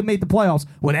Nationals would have made the playoffs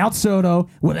without Soto,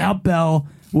 without Bell,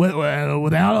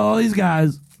 without all these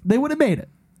guys. They would have made it.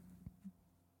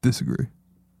 Disagree.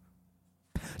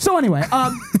 So anyway,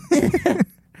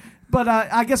 but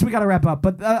I guess we got to wrap up.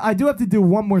 But I do have to do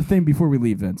one more thing before we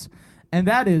leave, Vince, and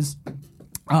that is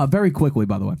very quickly,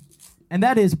 by the way, and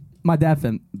that is my dad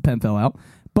pen fell out.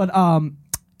 But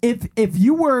if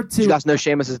you were to, You guys know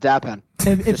Seamus' dad pen.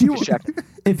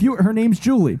 if you her name's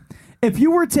Julie, if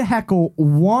you were to heckle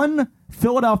one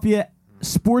Philadelphia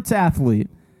sports athlete,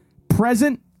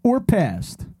 present or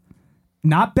past,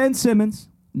 not Ben Simmons,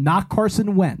 not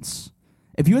Carson Wentz.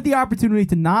 If you had the opportunity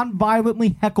to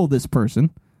non-violently heckle this person,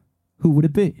 who would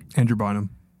it be? Andrew Bynum.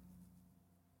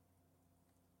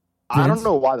 I don't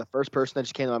know why the first person that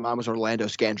just came to my mind was Orlando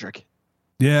Scandrick.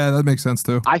 Yeah, that makes sense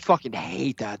too. I fucking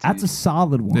hate that dude. That's a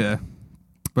solid one. Yeah.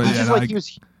 But He's yeah, just no, like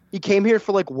he came here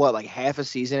for like half a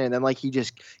season, and then like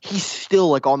he's still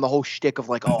like on the whole shtick of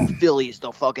like, oh, Philly's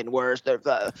the fucking worst.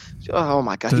 Oh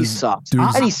my god, he sucks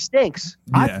and he stinks.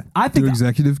 yeah. I think do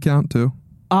executive count too?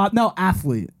 no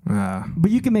athlete, Ah.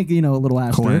 but you can make a little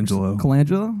asterisk.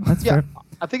 Colangelo, that's Yeah, fair.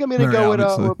 I think I'm gonna Very go with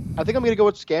obviously. I think I'm gonna go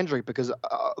with Scandrick because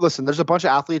listen, there's a bunch of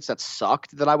athletes that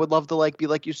sucked that I would love to like be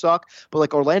like you suck, but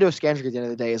like Orlando Scandrick at the end of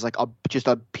the day is like just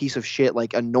a piece of shit,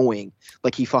 like annoying,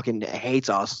 like he fucking hates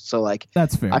us. So like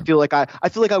That's fair. I feel like I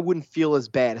wouldn't feel as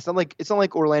bad. It's not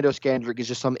like Orlando Scandrick is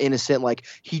just some innocent like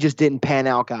he just didn't pan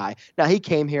out guy. Now he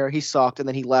came here, he sucked, and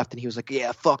then he left, and he was like,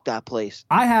 yeah, fuck that place.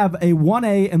 I have a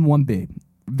 1A and 1B.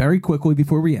 Very quickly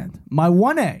before we end, my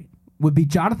 1A would be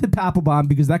Jonathan Papelbon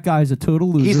because that guy is a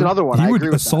total loser. He's another one. He I would agree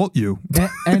with assault you.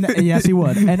 and yes, he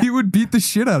would. And He would beat the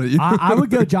shit out of you. I would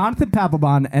go Jonathan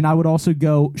Papelbon, and I would also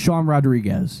go Sean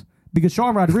Rodriguez because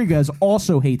Sean Rodriguez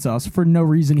also hates us for no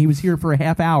reason. He was here for a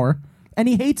half hour, and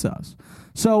he hates us.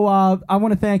 So I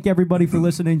want to thank everybody for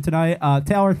listening tonight.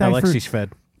 Taylor, Alexi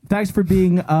Shved. thanks for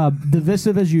being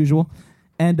divisive as usual.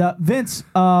 And Vince,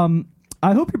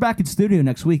 I hope you're back in studio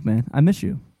next week, man. I miss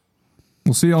you.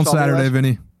 We'll see you on Sean, Saturday, let's-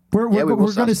 Vinny. We're Yeah, we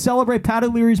will going to celebrate Pat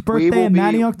O'Leary's birthday will in be-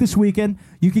 Manayunk this weekend.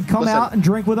 You can come Listen, out and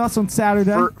drink with us on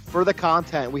Saturday. For the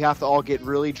content, we have to all get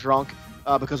really drunk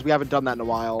because we haven't done that in a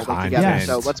while like, together. Yes.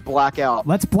 So let's black out.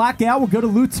 Let's black out. We'll go to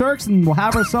Lou Turks and we'll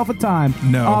have ourselves a time.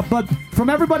 No. But from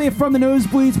everybody from the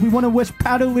Nosebleeds, we want to wish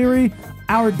Pat O'Leary,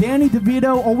 our Danny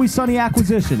DeVito, Always Sunny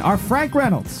acquisition, our Frank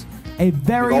Reynolds, a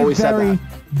very, always said very, that.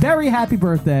 very happy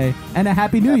birthday and a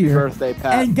happy New Happy Year. birthday,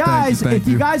 Pat. And guys, Thank if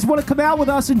you you. guys want to come out with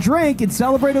us and drink and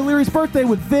celebrate O'Leary's birthday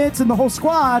with Vince and the whole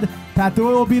squad, Pat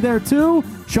Doyle will be there too.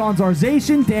 Sean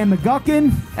Zarzation, Dan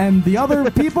McGuckin, and the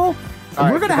other people. All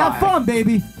right, We're going to have goodbye. fun,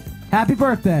 baby. Happy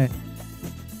birthday.